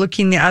 people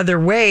looking the other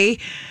way.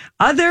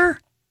 Other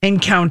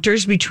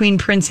encounters between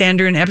Prince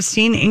Andrew and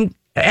Epstein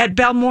at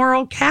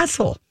Balmoral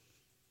Castle.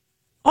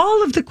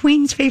 All of the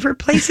Queen's favorite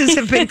places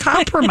have been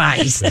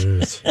compromised.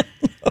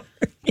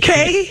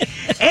 Okay?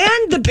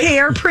 And the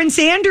pair, Prince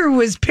Andrew,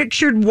 was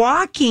pictured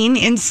walking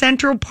in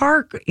Central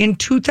Park in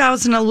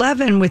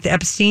 2011 with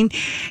Epstein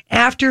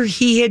after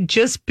he had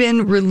just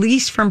been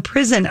released from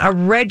prison, a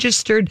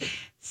registered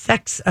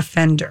sex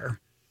offender.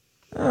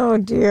 Oh,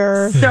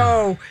 dear.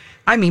 So...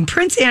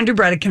 Prince Andrew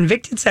brought a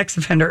convicted sex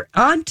offender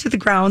onto the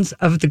grounds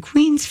of the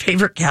Queen's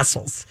favorite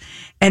castles.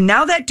 And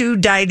now that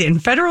dude died in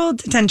federal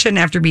detention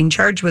after being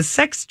charged with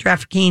sex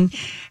trafficking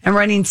and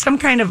running some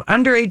kind of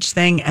underage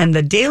thing. And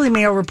the Daily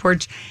Mail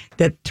reports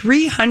that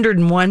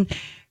 301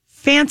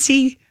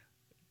 fancy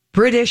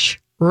British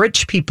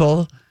rich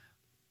people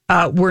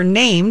were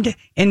named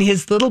in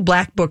his little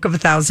black book of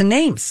 1,000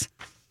 names.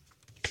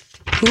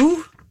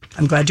 Who?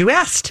 I'm glad you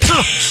asked.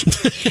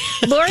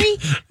 Lori,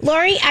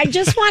 I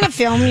just want to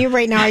film you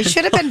right now. I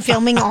should have been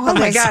filming all of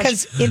this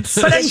because it's.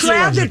 But I'm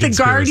glad that the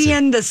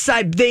Guardian,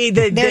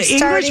 the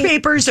English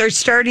papers are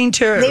starting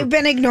to. They've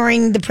been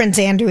ignoring the Prince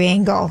Andrew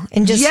angle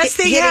and just yes,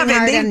 they have,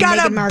 and they've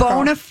got a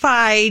bona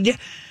fide,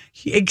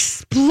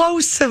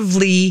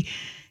 explosively.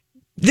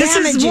 This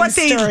is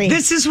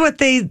what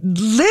they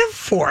live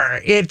for.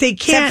 If they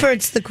can't, except for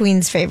it's the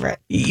Queen's favorite.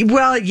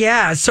 Well,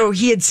 yeah. So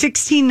he had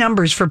 16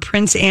 numbers for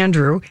Prince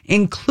Andrew,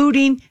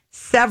 including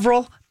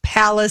several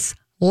palace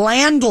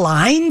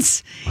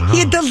landlines. Wow.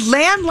 He had the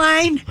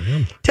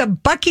landline to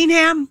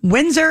Buckingham,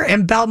 Windsor,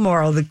 and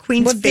Balmoral, the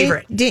Queen's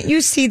favorite. Didn't you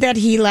see that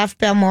he left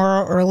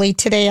Balmoral early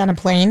today on a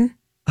plane?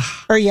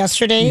 Or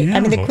yesterday? Yeah.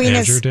 The Queen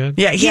did?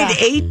 Yeah, he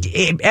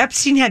had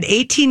Epstein had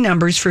 18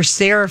 numbers for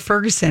Sarah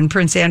Ferguson,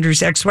 Prince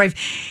Andrew's ex-wife,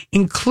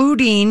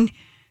 including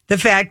the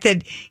fact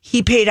that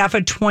he paid off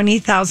a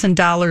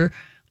 $20,000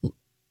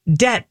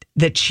 debt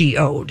that she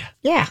owed.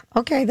 Yeah,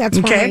 okay, that's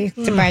one way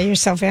to buy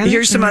yourself in.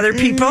 Here's some other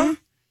people.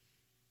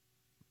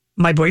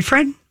 My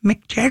boyfriend,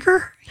 Mick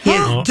Jagger.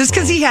 Just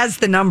because he has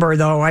the number,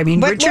 though.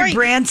 Richard Lori,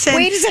 Branson.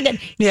 Wait a second.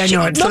 Yeah,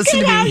 no, it's look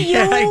at how you.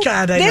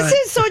 This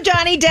is so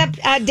Johnny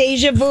Depp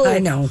deja vu. I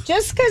know.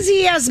 Just because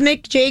he has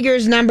Mick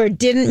Jagger's number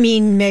didn't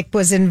mean Mick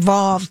was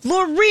involved.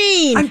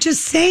 Lorene. I'm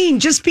just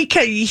saying, just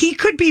because he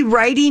could be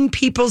writing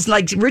people's,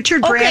 like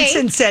Richard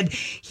Branson said,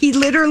 he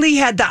literally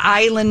had the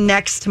island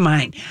next to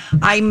mine.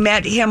 I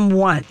met him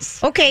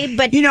once. Okay,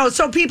 but.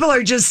 So people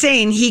are just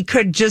saying he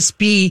could just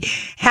be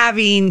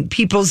having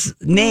people's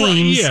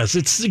names. Right, yes,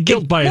 it's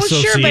guilt by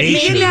association. But he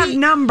didn't have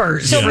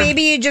numbers. So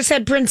maybe you just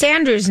had Prince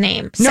Andrew's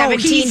name. No,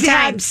 17 he's times.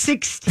 had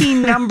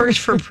 16 numbers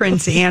for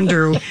Prince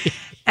Andrew.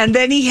 And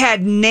then he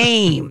had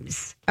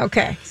names.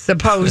 Okay.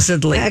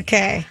 Supposedly.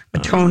 Okay.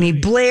 Tony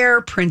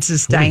Blair,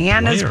 Princess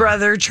Diana's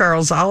brother,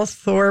 Charles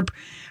Althorpe.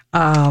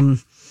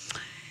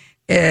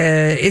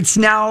 It's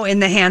now in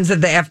the hands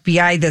of the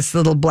FBI, this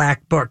little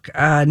black book.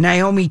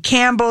 Naomi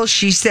Campbell,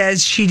 she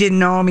says she didn't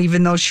know him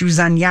even though she was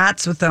on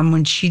yachts with him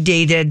when she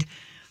dated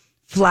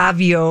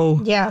Flavio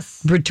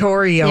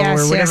Briatorio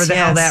or whatever the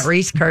hell that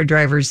race car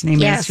driver's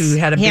name is, who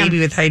had a baby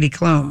with Heidi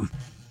Klum.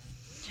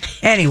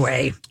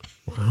 Anyway,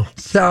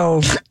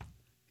 so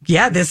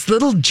this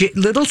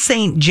little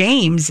St.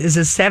 James is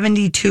a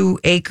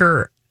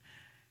 72-acre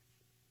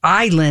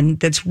island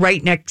that's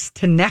right next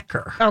to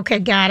Necker. Okay,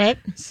 got it.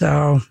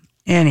 So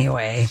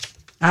anyway,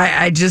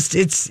 I just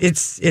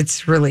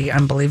it's really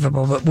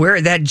unbelievable. But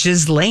where that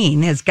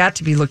Ghislaine has got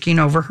to be looking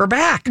over her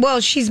back.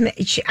 Well,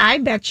 I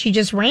bet she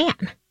just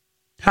ran.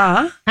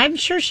 Huh? I'm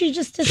sure she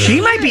just disappeared.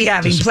 She might be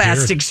having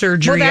plastic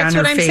surgery on her face.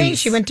 Well, that's what I'm saying.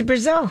 She went to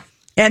Brazil.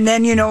 And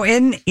then,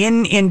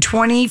 in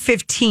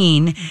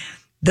 2015,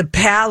 the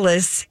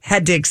palace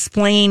had to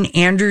explain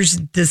Andrew's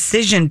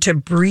decision to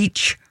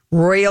breach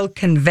royal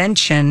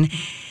convention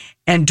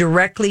and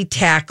directly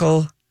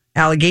tackle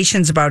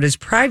allegations about his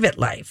private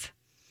life.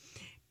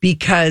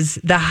 Because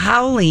the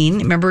howling,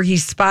 remember, he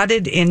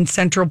spotted in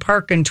Central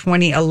Park in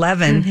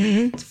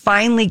 2011,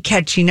 finally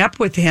catching up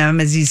with him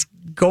as he's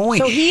going.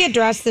 So he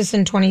addressed this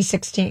in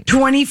 2016.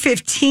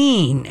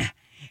 2015.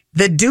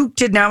 The Duke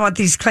did not want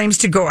these claims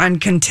to go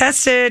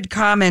uncontested,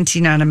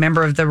 commenting on a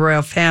member of the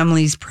royal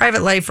family's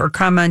private life or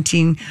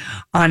commenting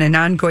on an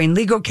ongoing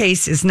legal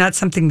case is not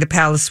something the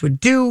palace would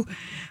do.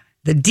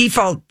 The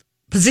default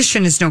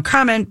position is no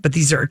comment, but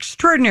these are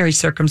extraordinary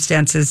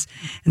circumstances,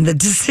 and the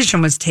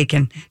decision was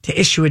taken to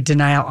issue a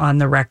denial on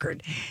the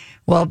record.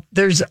 Well,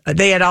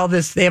 they have all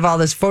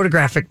this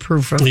photographic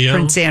proof of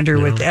Prince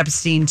Andrew with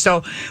Epstein.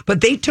 So,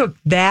 but they took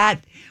that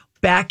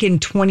back in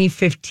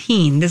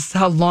 2015. This is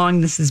how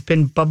long this has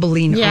been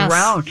bubbling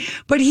around.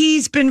 But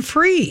he's been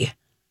free,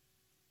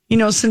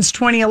 since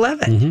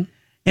 2011.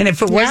 And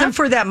if it wasn't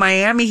for that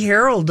Miami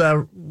Herald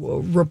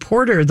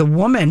reporter, the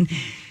woman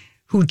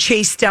who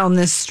chased down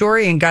this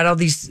story and got all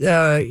these,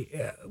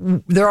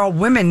 they're all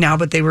women now,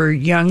 but they were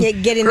young.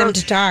 Getting them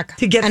to talk.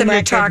 To get them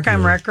to talk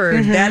on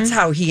record. That's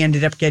how he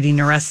ended up getting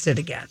arrested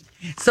again.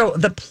 So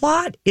the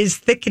plot is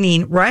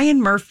thickening.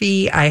 Ryan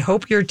Murphy, I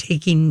hope you're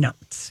taking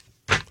notes.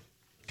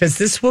 Because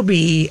this will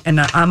be an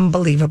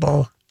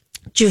unbelievable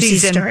juicy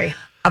season story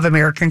of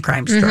American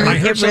Crime Story. I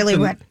heard it really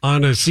would.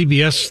 On a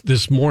CBS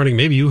this morning.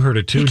 Maybe you heard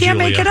it too, You can't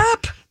Julia. make it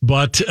up.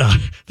 But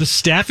the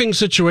staffing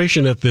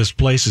situation at this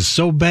place is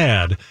so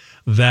bad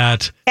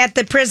that at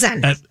the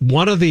prison, at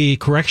one of the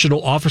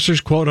correctional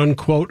officers, quote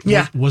unquote,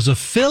 was a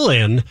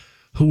fill-in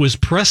who was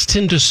pressed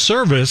into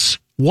service.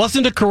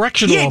 Wasn't a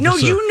correctional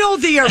officer. No,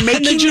 they are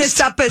making this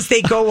up as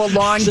they go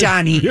along,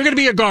 Donnie. You're going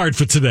to be a guard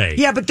for today.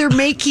 Yeah, but they're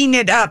making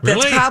it up. Really?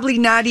 That's probably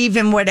not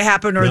even what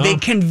happened, or they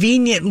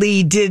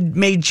conveniently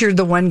made sure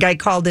the one guy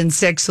called in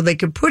sick so they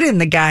could put in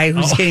the guy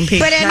who's getting paid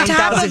but on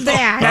top of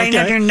that,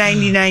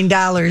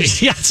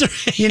 $999. Yes,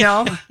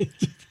 right.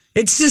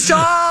 It's just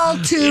all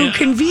too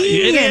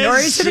convenient. Or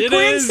is it a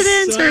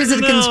coincidence or is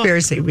it a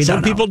conspiracy? We don't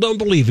know. Some people don't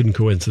believe in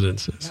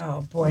coincidences.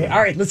 Oh, boy. All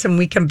right, listen,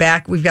 we come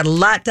back. We've got a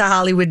lot to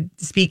Hollywood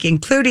speak,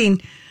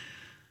 including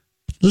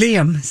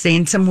Liam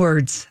saying some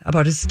words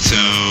about his... So,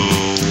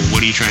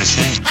 what are you trying to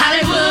say?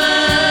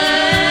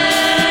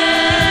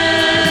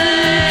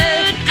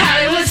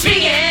 Hollywood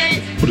speaking.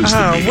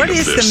 What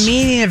is the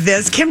meaning of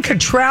this? Kim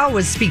Cattrall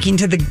was speaking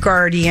to The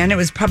Guardian. It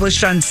was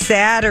published on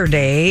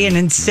Saturday. And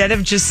instead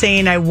of just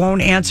saying, I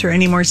won't answer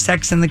any more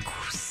Sex and the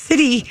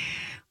City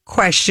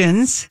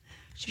questions...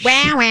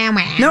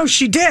 No,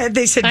 she did.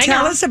 They said,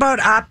 tell us about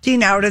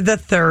opting out of the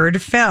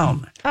third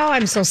film. Oh,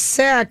 I'm so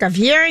sick of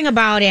hearing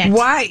about it.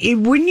 Why?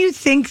 Wouldn't you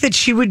think that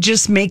she would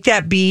just make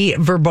that be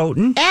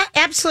verboten?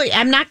 Absolutely.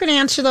 I'm not going to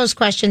answer those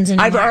questions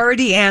anymore. I've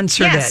already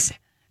answered it.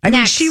 I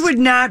mean, she would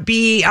not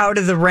be out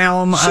of the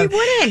realm. She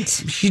wouldn't.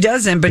 She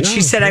doesn't, but she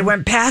said, I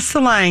went past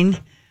the line,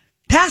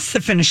 past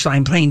the finish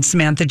line playing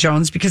Samantha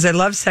Jones because I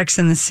love Sex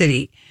and the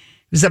City.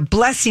 It was a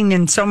blessing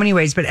in so many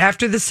ways, but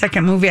after the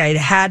second movie, I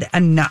had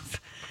enough.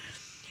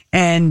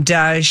 And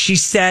she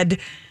said,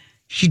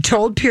 she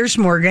told Piers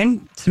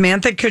Morgan,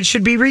 Samantha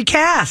should be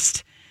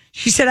recast.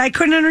 She said, I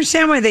couldn't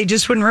understand why they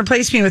just wouldn't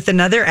replace me with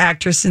another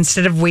actress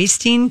instead of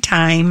wasting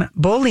time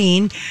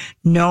bullying.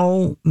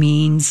 No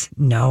means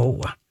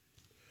no.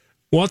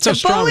 What's a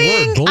strong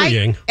word?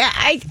 Bullying.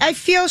 I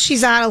feel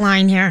she's out of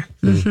line here.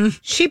 Mm-hmm.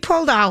 She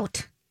pulled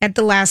out at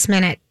the last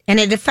minute, and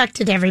it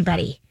affected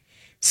everybody.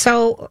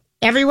 So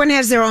everyone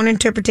has their own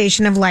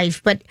interpretation of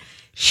life, but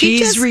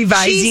she's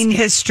revising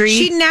history.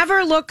 She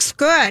never looks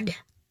good.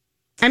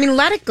 I mean,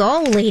 let it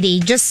go, lady.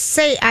 Just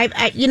say,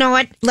 you know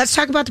what? Let's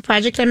talk about the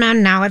project I'm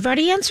on now. I've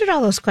already answered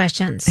all those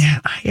questions. Yeah,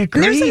 I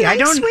agree. There's a nice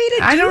way to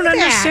I don't that.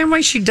 understand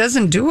why she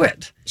doesn't do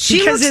it.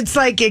 Because it's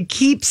like it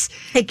keeps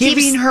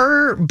giving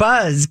her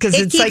buzz. Because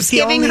it's like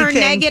the only thing. It keeps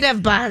giving her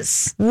negative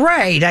buzz.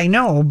 Right, I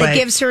know. But it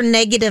gives her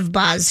negative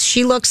buzz.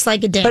 She looks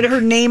like a dick. But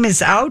her name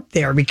is out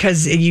there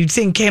because you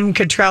think Kim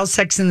Cattrall,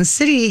 Sex and the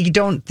City. You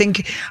don't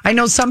think. I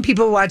know some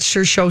people watched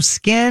her show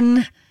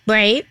Skin.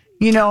 Right.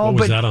 You know, what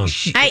was but that on?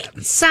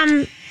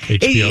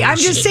 HBO. I'm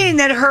just saying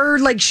that her,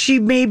 like, she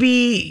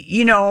maybe,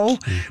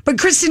 but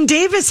Kristen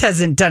Davis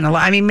hasn't done a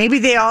lot. I mean, maybe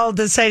they all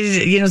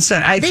decided,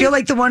 so I feel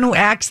like the one who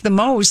acts the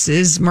most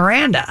is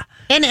Miranda.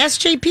 And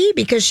SJP,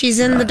 because she's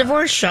in the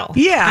divorce show.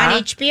 Yeah.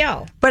 On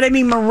HBO. But I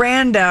mean,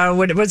 Miranda,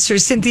 what's her,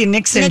 Cynthia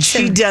Nixon,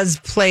 she does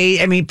plays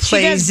she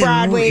does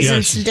Broadways in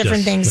and some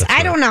different things.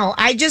 I don't know.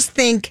 I just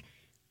think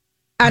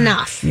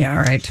enough. Yeah,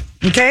 all right.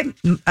 Okay.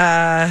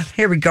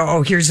 Here we go.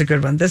 Oh, here's a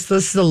good one. This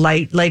is a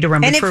lighter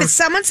one. And if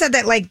someone said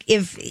that, like,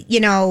 if,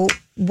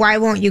 why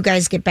won't you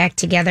guys get back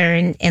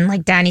together? And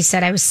like Donnie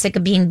said, I was sick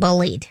of being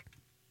bullied.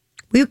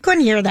 We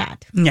couldn't hear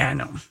that. Yeah,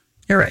 no.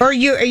 You're right.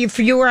 Or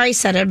for you or I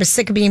said it, I was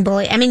sick of being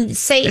bullied. I mean,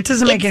 say it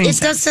doesn't make any sense.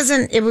 It just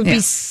doesn't. It would be.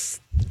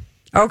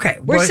 Okay,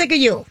 we're sick of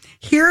you.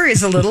 Here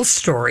is a little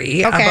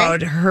story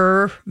about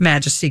Her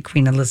Majesty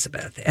Queen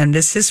Elizabeth, and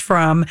this is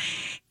from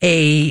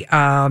a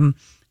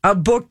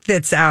book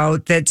that's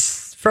out.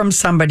 That's from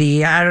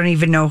somebody, I don't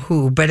even know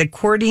who, but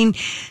according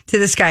to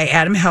this guy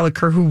Adam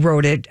Helliker, who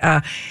wrote it,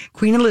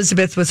 Queen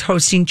Elizabeth was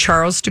hosting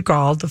Charles de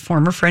Gaulle, the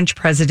former French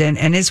president,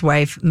 and his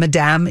wife,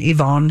 Madame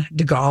Yvonne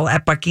de Gaulle,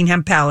 at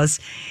Buckingham Palace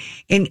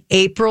in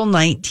April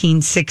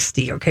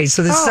 1960. Okay,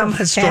 so this is some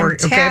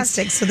historic.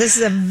 Fantastic. Okay? So this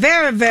is a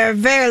very, very,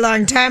 very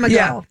long time ago.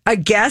 Yeah. A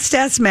guest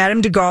asked Madame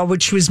de Gaulle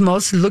what she was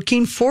most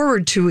looking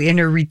forward to in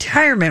her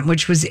retirement,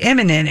 which was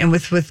imminent, and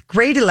with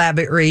great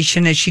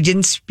elaboration, as she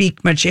didn't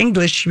speak much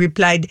English, she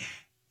replied,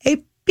 "A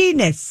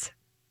penis."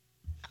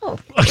 Oh.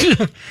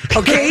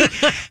 Okay.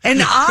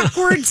 An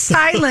awkward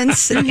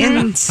silence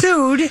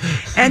ensued,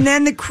 and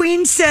then the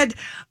Queen said,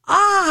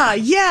 "Ah,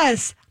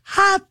 yes,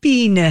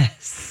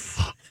 happiness."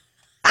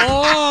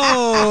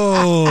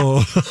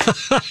 Oh,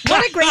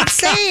 what a great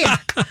save!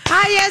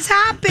 Ah, yes,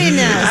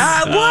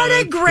 happiness. What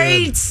a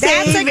great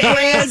save! That's a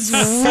great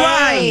save.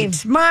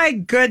 Right. My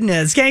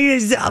goodness,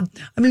 I'm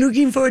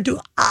looking forward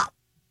to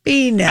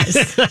happiness.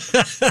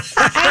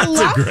 I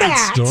love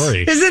that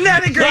story. Isn't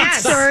that a great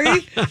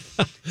story?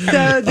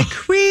 So the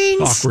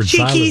Queen's Awkward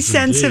cheeky silence,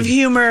 sense of indeed.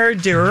 humor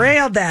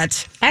derailed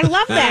that. I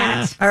love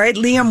that. All right,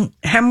 Liam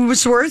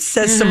Hemsworth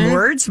says some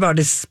words about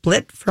his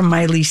split from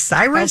Miley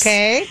Cyrus.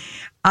 Okay.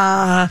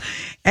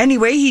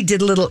 Anyway, he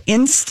did a little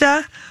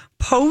Insta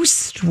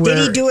post. Did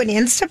he do an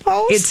Insta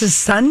post? It's a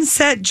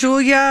sunset,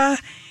 Julia,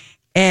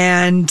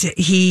 and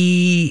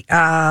he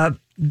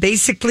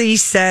basically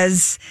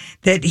says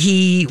that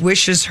he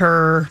wishes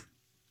her.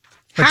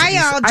 Hi,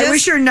 all. I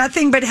wish her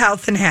nothing but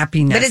health and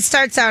happiness. But it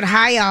starts out,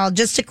 hi, all.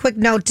 Just a quick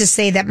note to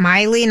say that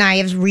Miley and I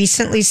have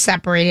recently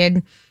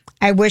separated.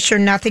 I wish her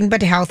nothing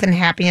but health and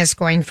happiness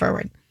going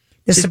forward.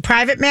 This is a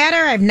private matter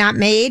I've not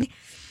made,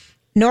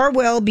 nor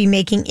will be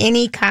making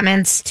any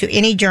comments to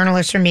any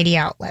journalists or media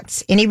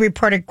outlets. Any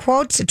reported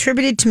quotes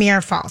attributed to me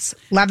are false.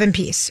 Love and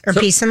peace, or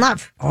peace and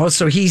love.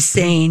 Also, he's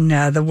saying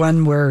the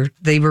one where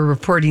they were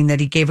reporting that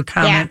he gave a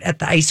comment at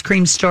the ice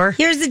cream store.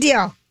 Here's the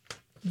deal.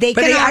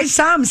 I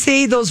saw him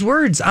say those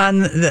words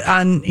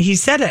on. He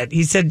said it.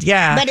 He said,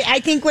 "Yeah." But I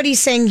think what he's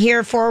saying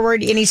here,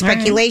 forward any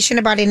speculation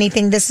about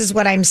anything, this is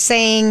what I'm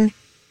saying.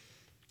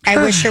 I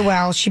wish her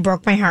well. She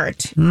broke my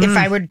heart. If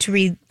I were to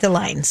read the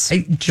lines,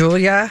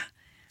 Julia,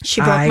 she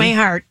broke my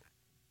heart.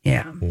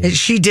 Yeah,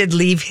 she did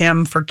leave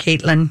him for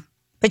Caitlyn.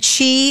 But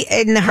she,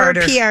 in her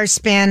PR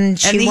spin,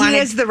 he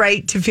has the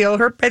right to feel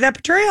hurt by that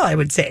betrayal, I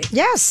would say.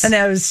 Yes. And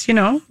that was,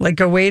 like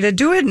a way to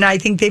do it. And I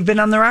think they've been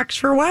on the rocks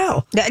for a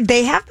while.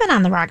 They have been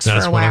on the rocks for a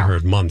while. That's what I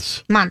heard.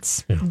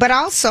 Months. Yeah. But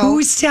also...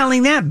 Who's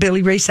telling that?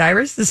 Billy Ray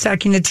Cyrus is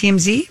talking to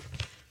TMZ?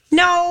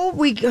 No,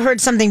 we heard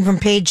something from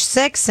Page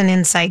 6, an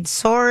inside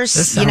source.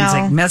 This sounds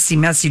like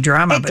messy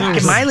drama. It But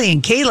does. Miley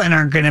and Caitlyn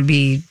aren't going to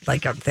be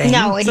like a thing.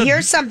 No, and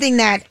here's something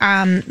that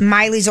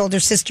Miley's older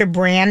sister,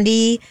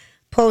 Brandy,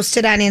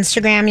 posted on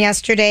Instagram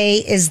yesterday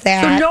is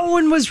that... So no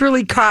one was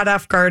really caught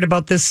off guard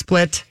about this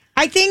split?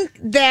 I think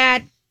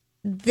that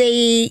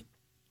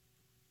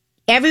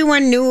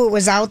everyone knew it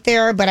was out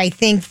there, but I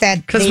think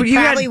that they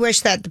probably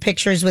wish that the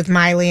pictures with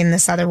Miley and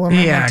this other woman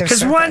Yeah, went to because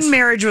surface. one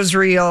marriage was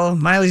real.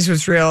 Miley's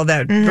was real.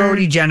 That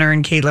Brody Jenner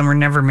and Caitlyn were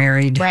never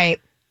married.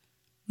 Right.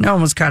 No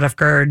one was caught off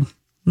guard.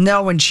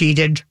 No one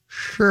cheated.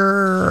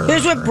 Sure.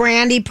 Here's what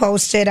Brandy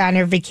posted on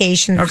her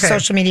vacation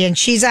social media, and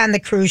she's on the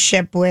cruise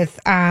ship with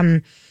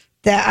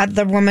the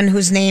other woman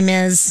whose name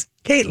is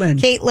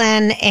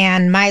Caitlyn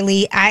and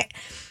Miley.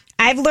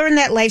 I've learned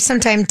that life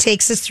sometimes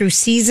takes us through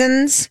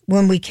seasons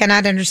when we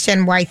cannot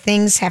understand why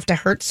things have to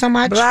hurt so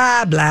much.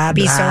 Blah, blah,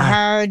 Be blah. so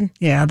hard.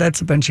 Yeah, that's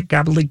a bunch of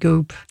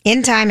gobbledygook.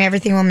 In time,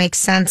 everything will make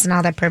sense and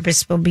all that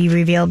purpose will be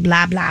revealed.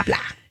 Blah, blah, blah.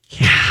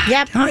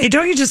 Yeah. Yep.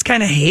 Don't you just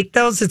kind of hate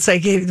those? It's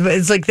like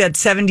that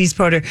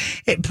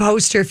 70s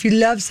poster. If you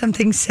love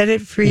something, set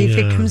it free. If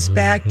it comes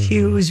back to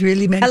you, it was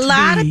really meant to be. A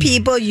lot of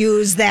people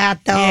use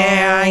that, though.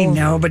 Yeah, I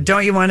know. But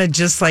don't you want to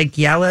just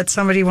yell at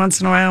somebody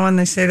once in a while when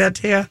they say that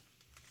to you?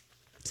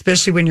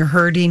 Especially when you're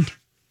hurting.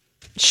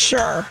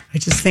 Sure. I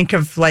just think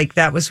of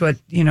that was what,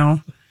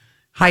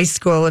 high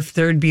school, if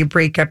there'd be a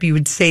breakup, you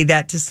would say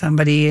that to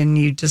somebody and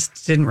you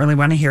just didn't really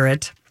want to hear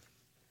it.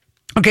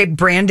 Okay,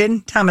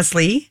 Brandon Thomas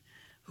Lee,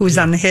 who's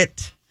on the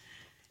hit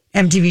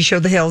MTV show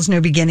The Hills,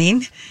 New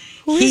Beginning.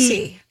 Who is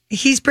he?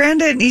 He's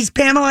Brandon. He's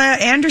Pamela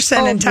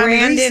Anderson and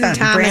Tommy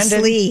Lee's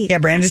son. Lee. Yeah,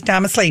 Brandon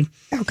Thomas Lee.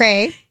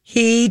 Okay.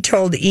 He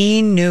told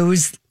E!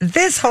 News,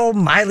 this whole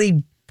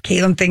Miley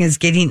Caitlyn thing is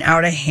getting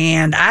out of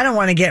hand. I don't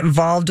want to get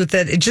involved with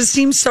it. It just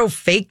seems so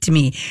fake to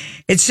me.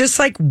 It's just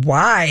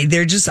why?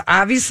 They're just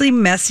obviously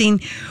messing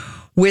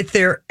with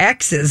their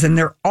exes, and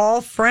they're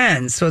all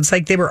friends. So it's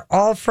like they were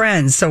all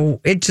friends.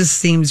 So it just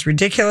seems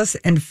ridiculous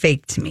and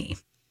fake to me.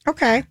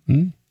 Okay.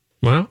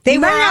 Well, They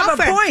were might all have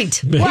a friends.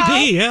 point. maybe,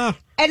 Well, yeah.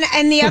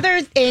 And the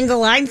other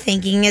angle I'm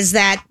thinking is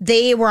that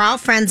they were all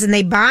friends and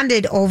they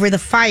bonded over the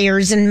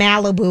fires in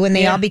Malibu and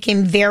they all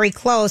became very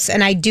close.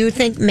 And I do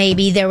think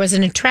maybe there was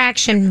an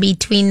attraction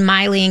between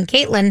Miley and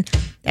Caitlyn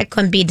that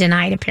couldn't be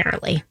denied,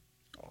 apparently.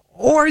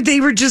 Or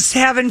they were just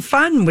having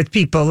fun with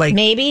people, like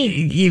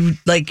maybe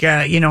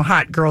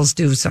hot girls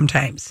do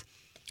sometimes.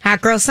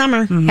 Hot girl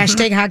summer.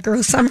 Hashtag hot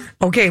girl summer.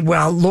 Okay,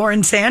 well,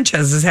 Lauren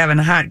Sanchez is having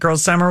a hot girl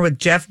summer with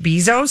Jeff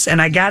Bezos,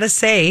 and I gotta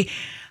say,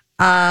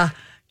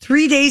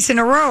 3 days in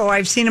a row,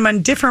 I've seen him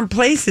on different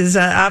places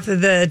off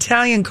of the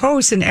Italian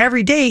coast, and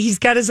every day he's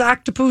got his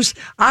octopus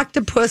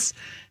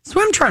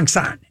swim trunks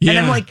on. Yeah, and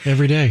I'm like,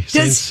 every day.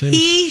 Does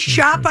he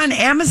shop on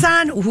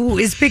Amazon? Who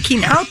is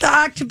picking out the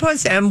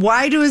octopus, and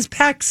why do his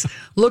pecs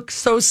look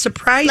so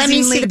surprisingly Let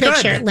me see the good?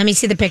 picture. Let me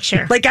see the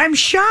picture. Like, I'm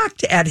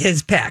shocked at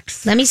his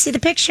pecs. Let me see the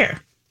picture.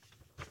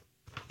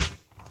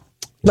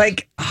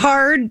 Like,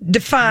 hard,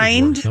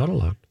 defined,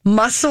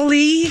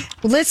 muscly.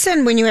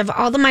 Listen, when you have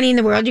all the money in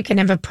the world, you can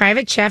have a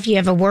private chef, you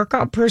have a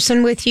workout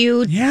person with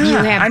you. Yeah. You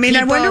have I mean, I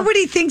people- wonder what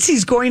he thinks.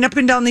 He's going up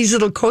and down these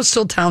little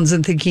coastal towns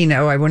and thinking,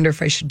 I wonder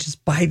if I should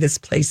just buy this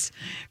place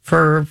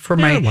for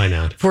my, why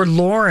not? For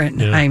Lauren.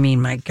 Yeah. I mean,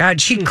 my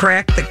God, she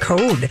cracked the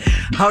code.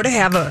 How to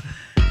have a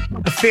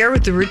affair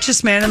with the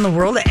richest man in the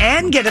world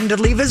and get him to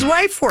leave his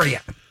wife for you.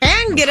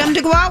 And get him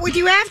to go out with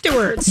you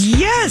afterwards.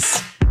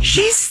 Yes.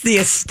 She's the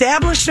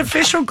established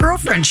official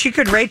girlfriend. She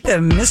could write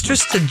the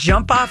Mistress to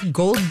Jump Off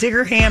Gold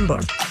Digger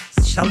Handbook.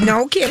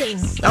 No kidding.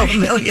 Sell a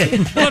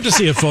million. We'll have to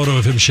see a photo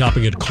of him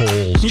shopping at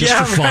Kohl's just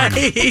for fun.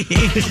 Right.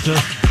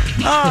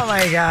 Oh,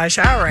 my gosh.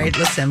 All right.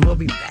 Listen, we'll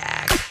be back.